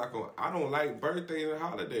personal, I don't like birthdays and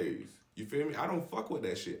holidays. You feel me? I don't fuck with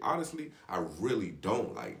that shit. Honestly, I really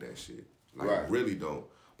don't like that shit. Like, Right. I really don't.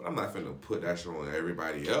 But I'm not finna put that shit on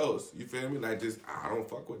everybody else. You feel me? Like, just, I don't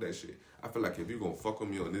fuck with that shit. I feel like if you gonna fuck with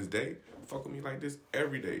me on this day, fuck with me like this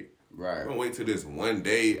every day. Right. Don't wait till this one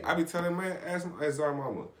day. I be telling, man, ask our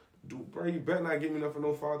mama. Bro, you better not give me nothing for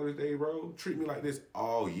no Father's Day, bro. Treat me like this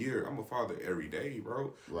all year. I'm a father every day,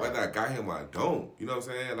 bro. Right. Whether I got him or I don't. You know what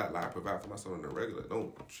I'm saying? Like I provide for my son on the regular.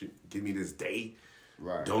 Don't give me this day.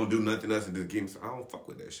 Right. Don't do nothing else and just give me some. I don't fuck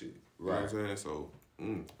with that shit. You know Right. what I'm saying? So,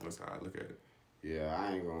 that's how I look at it. Yeah,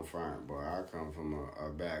 I ain't gonna front, boy. I come from a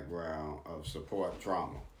background of support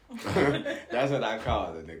trauma. That's what I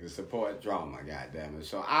call it, nigga. Support trauma, goddammit.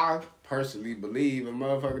 So I personally believe a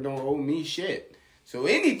motherfucker don't owe me shit. So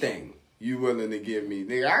anything you willing to give me,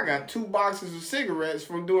 nigga, I got 2 boxes of cigarettes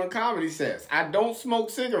from doing comedy sets. I don't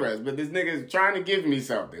smoke cigarettes, but this nigga is trying to give me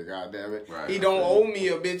something, goddammit. Right, He don't owe me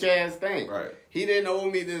a bitch ass thing. Right. He didn't owe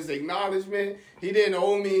me this acknowledgement. He didn't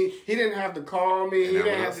owe me. He didn't have to call me. And He that's didn't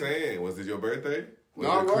what I'm have to. saying. Was it your birthday? Was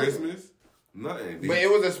No, it it wasn't. Christmas? Nothing. But it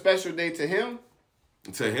was a special day to him.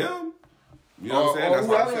 To him? You know what I'm saying? Or That's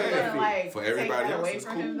what I'm whoever. You saying. couldn't, like, For take everybody that else, away it's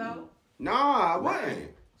from cool. him though. Nah, I wasn't.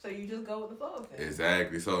 Right. So you just go with the flow of it.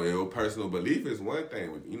 Exactly. So your personal belief is one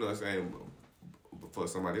thing. You know what I'm saying? For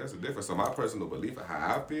somebody else, it's different. So my personal belief of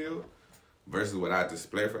how I feel versus what I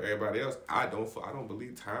display for everybody else, I don't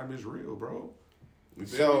believe time is real, bro. You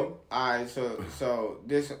feel me? So, alright, so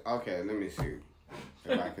this, okay, let me see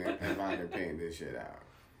if I can paint this shit out.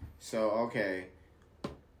 So, okay,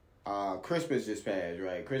 Christmas just passed,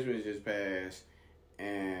 right? Christmas just passed,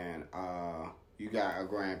 and you got a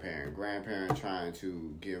grandparent trying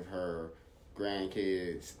to give her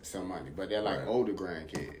grandkids some money, but they're like Right. older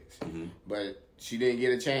grandkids. Mm-hmm. But she didn't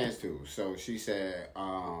get a chance to, so she said,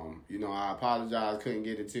 I apologize, couldn't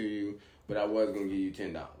get it to you, but I was gonna give you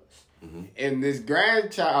 $10. Mm-hmm. And this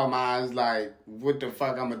grandchild mind's like, what the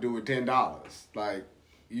fuck I'm gonna do with $10? Like,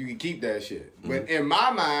 you can keep that shit. Mm-hmm. But in my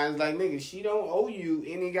mind, it's like, nigga, she don't owe you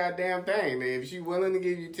any goddamn thing. Nigga. If she willing to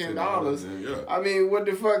give you $10, yeah. I mean, what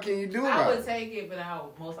the fuck can you do I about would it? take it, but I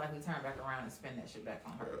would most likely turn back around and spend that shit back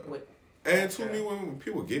on her. With, And to me, when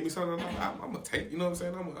people give me something, I'm gonna take. You know what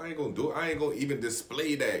I'm saying? I ain't gonna do it. I ain't gonna even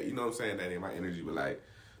display that. You know what I'm saying? That in my energy, but like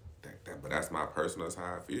that. But that's my personal. That's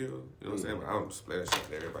how I feel. You know what I'm saying? But I don't display that shit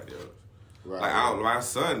to everybody else. Right. Like my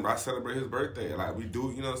son, I celebrate his birthday. Like we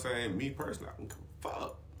do. You know what I'm saying? Me personally, I don't give a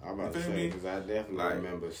fuck. I'm about You to feel say, me? because I definitely Like-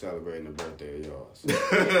 remember celebrating the birthday of yours.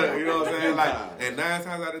 You know what I'm saying? Like, and 9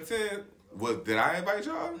 times out of 10, did I invite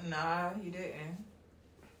y'all? nah, you didn't.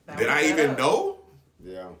 That Did was I set even up. know?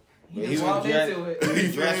 Yeah. You But just walked into it. He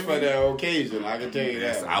You dressed feel for me? the occasion, I can tell you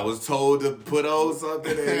Yes, that. I was told to put on something,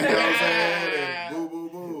 and, you know what I'm saying? And boo, boo,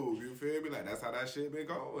 boo. You feel me? Like, that's how that shit been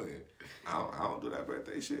going. I don't do that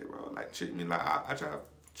birthday shit, bro. Like, treat me like, I try to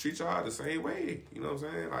treat y'all the same way. You know what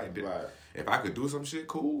I'm saying? Like, Right. if I could do some shit,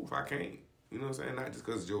 cool. If I can't, you know what I'm saying? Not just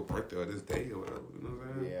because it's your birthday or this day or whatever. You know what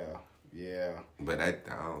I'm saying? Yeah. But I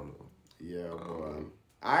don't know. Yeah, boy.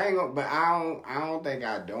 I ain't gonna, but I don't think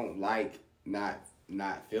I don't like not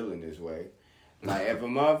feeling this way. Like if a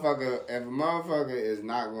motherfucker is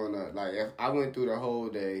not gonna, like if I went through the whole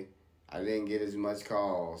day, I didn't get as much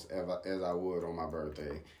calls as I would on my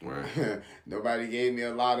birthday. Right. Nobody gave me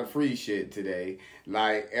a lot of free shit today.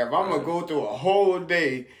 Like, if I'm going to go through a whole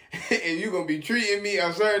day and you going to be treating me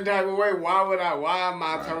a certain type of way, why am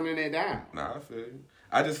I turning it down? Nah, I feel you.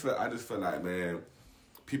 I just feel like, man,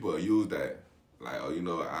 people use that. Like, oh, you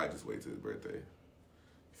know, I just wait till his birthday. You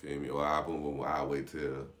feel me? Or I wait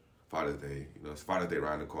till Father's Day. You know, it's Father's Day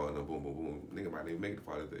around the corner, boom, boom, boom. Nigga might even make it to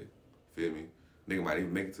Father's Day. Feel me? Nigga might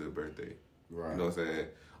even make it to his birthday. Right. You know what I'm saying?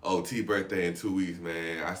 Oh, T birthday in 2 weeks,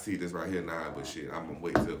 man. I see this right here now, but shit, I'm gonna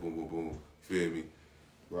wait till boom, boom, boom. Feel me?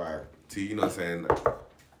 Right. T, you know what I'm saying?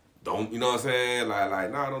 Don't, you know what I'm saying?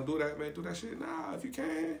 Like, nah, don't do that, man. Do that shit now if you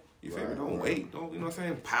can. You feel me? Don't wait. Don't, you know what I'm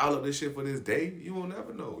saying? Pile up this shit for this day. You won't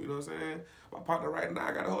never know. You know what I'm saying? My partner right now,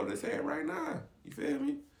 I got a hold of his head right now. You feel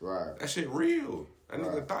me? Right. That shit real. That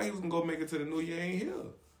nigga thought he was gonna go make it to the new year, ain't here.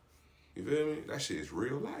 You feel me? That shit is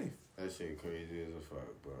real life. That shit crazy as a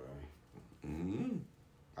fuck, bro. Mm-hmm.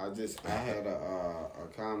 I had a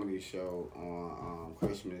comedy show on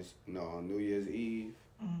on New Year's Eve.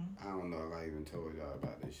 I don't know if I even told y'all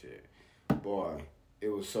about this shit. Boy, it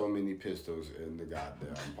was so many pistols in the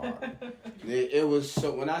goddamn park. It was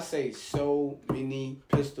so, when I say so many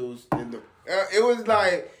pistols in the, it was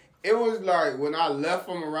like when I left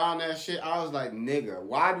from around that shit, I was like, nigga,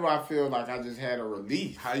 why do I feel like I just had a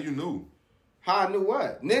release? How you knew? How I knew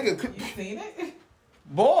what? Nigga, You seen it?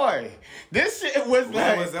 boy, this shit was What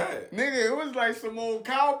like, was that? nigga, it was like some old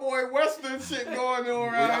cowboy western shit going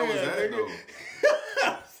on right How was here, that,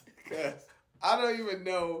 nigga. I don't even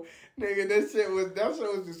know, nigga. That shit was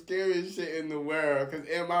the scariest shit in the world. Cause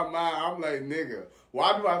in my mind, I'm like, nigga,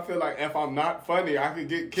 why do I feel like if I'm not funny, I could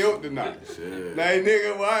get killed tonight? Shit. Like,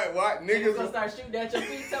 nigga, what Niggas gonna niggas? start shooting at your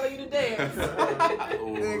feet, telling you to dance.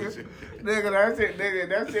 Nigga, that's it, nigga.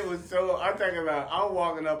 That shit was so. I'm talking about. I'm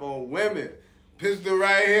walking up on women, pistol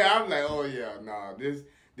right here. I'm like, oh yeah, nah,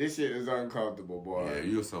 this shit is uncomfortable, boy. Yeah,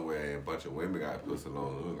 you was somewhere and a bunch of women got pistols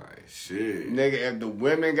on. It was like, shit. Nigga, if the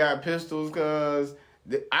women got pistols, cause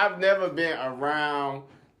I've never been around,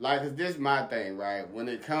 like, cause this my thing, right? When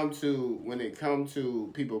it come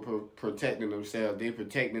to people protecting themselves, they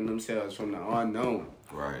protecting themselves from the unknown.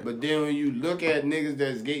 Right. But then when you look at niggas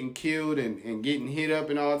that's getting killed and getting hit up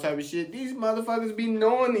and all type of shit, these motherfuckers be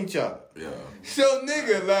knowing each other. Yeah. So,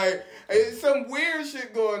 nigga, like, it's some weird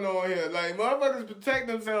shit going on here. Like, motherfuckers protect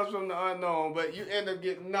themselves from the unknown, but you end up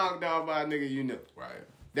getting knocked out by a nigga you know. Right.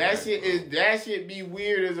 That shit be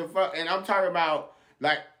weird as a fuck. And I'm talking about,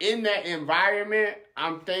 like, in that environment,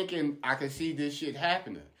 I'm thinking I can see this shit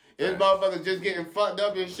happening. This motherfucker just getting fucked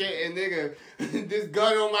up and shit, and nigga, this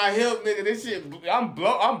gun on my hip, nigga, this shit, I'm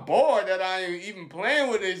bored that I ain't even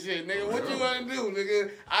playing with this shit, nigga. What you gonna do,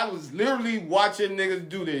 nigga? I was literally watching niggas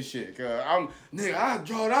do this shit, cause I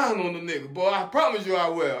draw down on the nigga, boy, I promise you I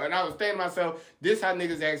will. And I was thinking to myself, this how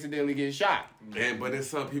niggas accidentally get shot. Man, but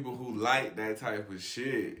there's some people who like that type of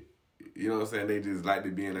shit. You know what I'm saying? They just like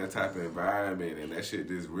to be in that type of environment, and that shit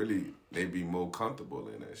just really, they be more comfortable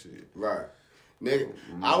in that shit. Right. Nigga,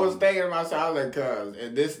 I was thinking to myself, I was like, cuz,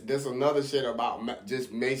 and this another shit about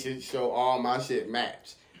just making sure all my shit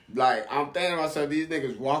match. Like, I'm thinking to myself, these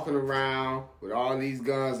niggas walking around with all these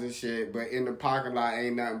guns and shit, but in the parking lot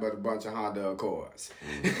ain't nothing but a bunch of Honda Accords.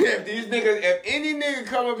 If any nigga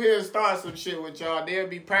come up here and start some shit with y'all, they'll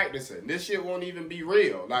be practicing. This shit won't even be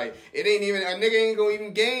real. Like, it ain't even, a nigga ain't gonna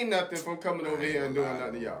even gain nothing from coming over here and doing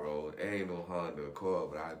nothing to y'all. Bro, ain't no Honda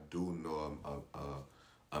Accord, but I do know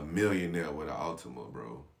a millionaire with an Altima,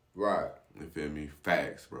 bro. Right. You feel me?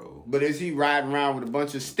 Facts, bro. But is he riding around with a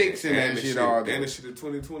bunch of sticks in that shit all day? And the shit of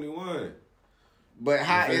 2021. But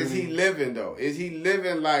how is he living, though? Is he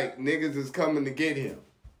living like niggas is coming to get him?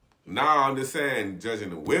 Nah, I'm just saying,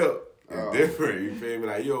 judging the whip is different. You feel me?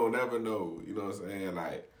 Like, you don't never know. You know what I'm saying?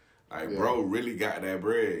 Like bro really got that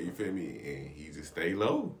bread. You feel me? And he just stay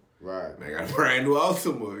low. Right. Man, got a brand new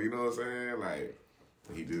Altima. You know what I'm saying? Like,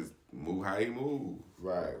 he just move how he move.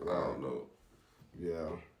 Right. I don't know.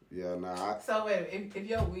 Yeah, nah. So wait, if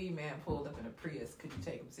your weed man pulled up in a Prius, could you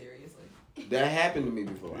take him seriously? That happened to me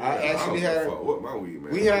before. Yeah, I actually had. What my weed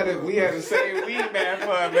man? We had the same weed man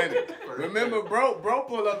for a minute. Remember, bro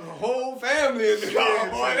pulled up the whole family in the car.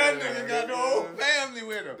 Boy, that nigga got the whole family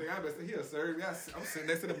with him. I bet he'll serve. I'm sitting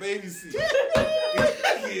next to the baby seat.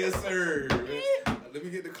 He'll serve. Let me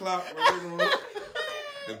get the clock right on.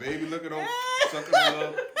 The baby looking on, sucking it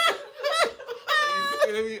up.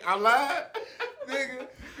 You feel me? I'm lying, Nigga.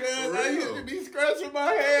 Cause I used to be scratching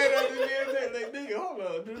my head at the end. Like, nigga, hold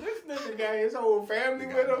on. Dude, this nigga got his whole family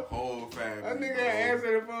with him? Whole family. That nigga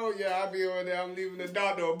answer the phone. Yeah, I'll be over there. I'm leaving the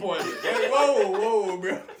doctor appointment. Like, whoa,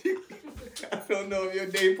 bro. don't know if your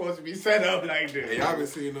day supposed to be set up like this. Hey, y'all been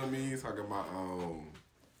seeing on me talking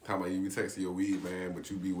about you be texting your weed man, but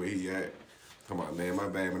you be where he at. Come on, man, my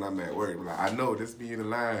bad, man, I'm at work. Like, I know this be in the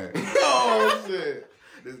line. Oh shit.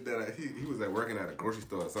 He was working at a grocery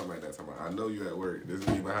store or something like that. Talking about, I know you at work. This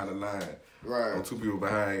be behind the line. Right. I'm 2 people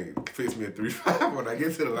behind. Fix me a 3-5 when I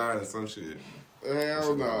get to the line or some shit.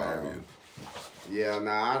 Hell no. Yeah,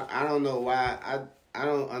 nah, I don't know why. I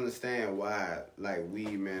don't understand why, like,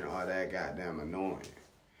 weed men are that goddamn annoying.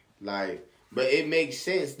 Like, but it makes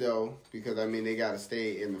sense, though, because, I mean, they got to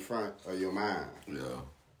stay in the front of your mind. Yeah.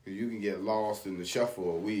 Because you can get lost in the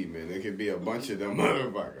shuffle of weed men. There could be a bunch of them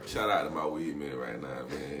motherfuckers. Shout out to my weed men right now,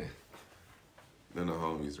 man. They're the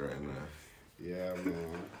homies right now. Yeah,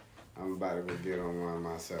 man. I'm about to go get on one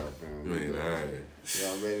myself, man. You ain't lying.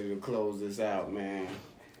 Y'all ready to close this out, man?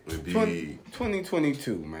 Indeed.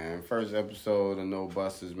 2022, man. First episode of No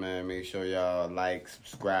Busters, man. Make sure y'all like,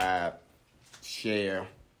 subscribe, share,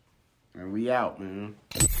 and we out, man.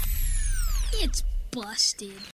 It's busted.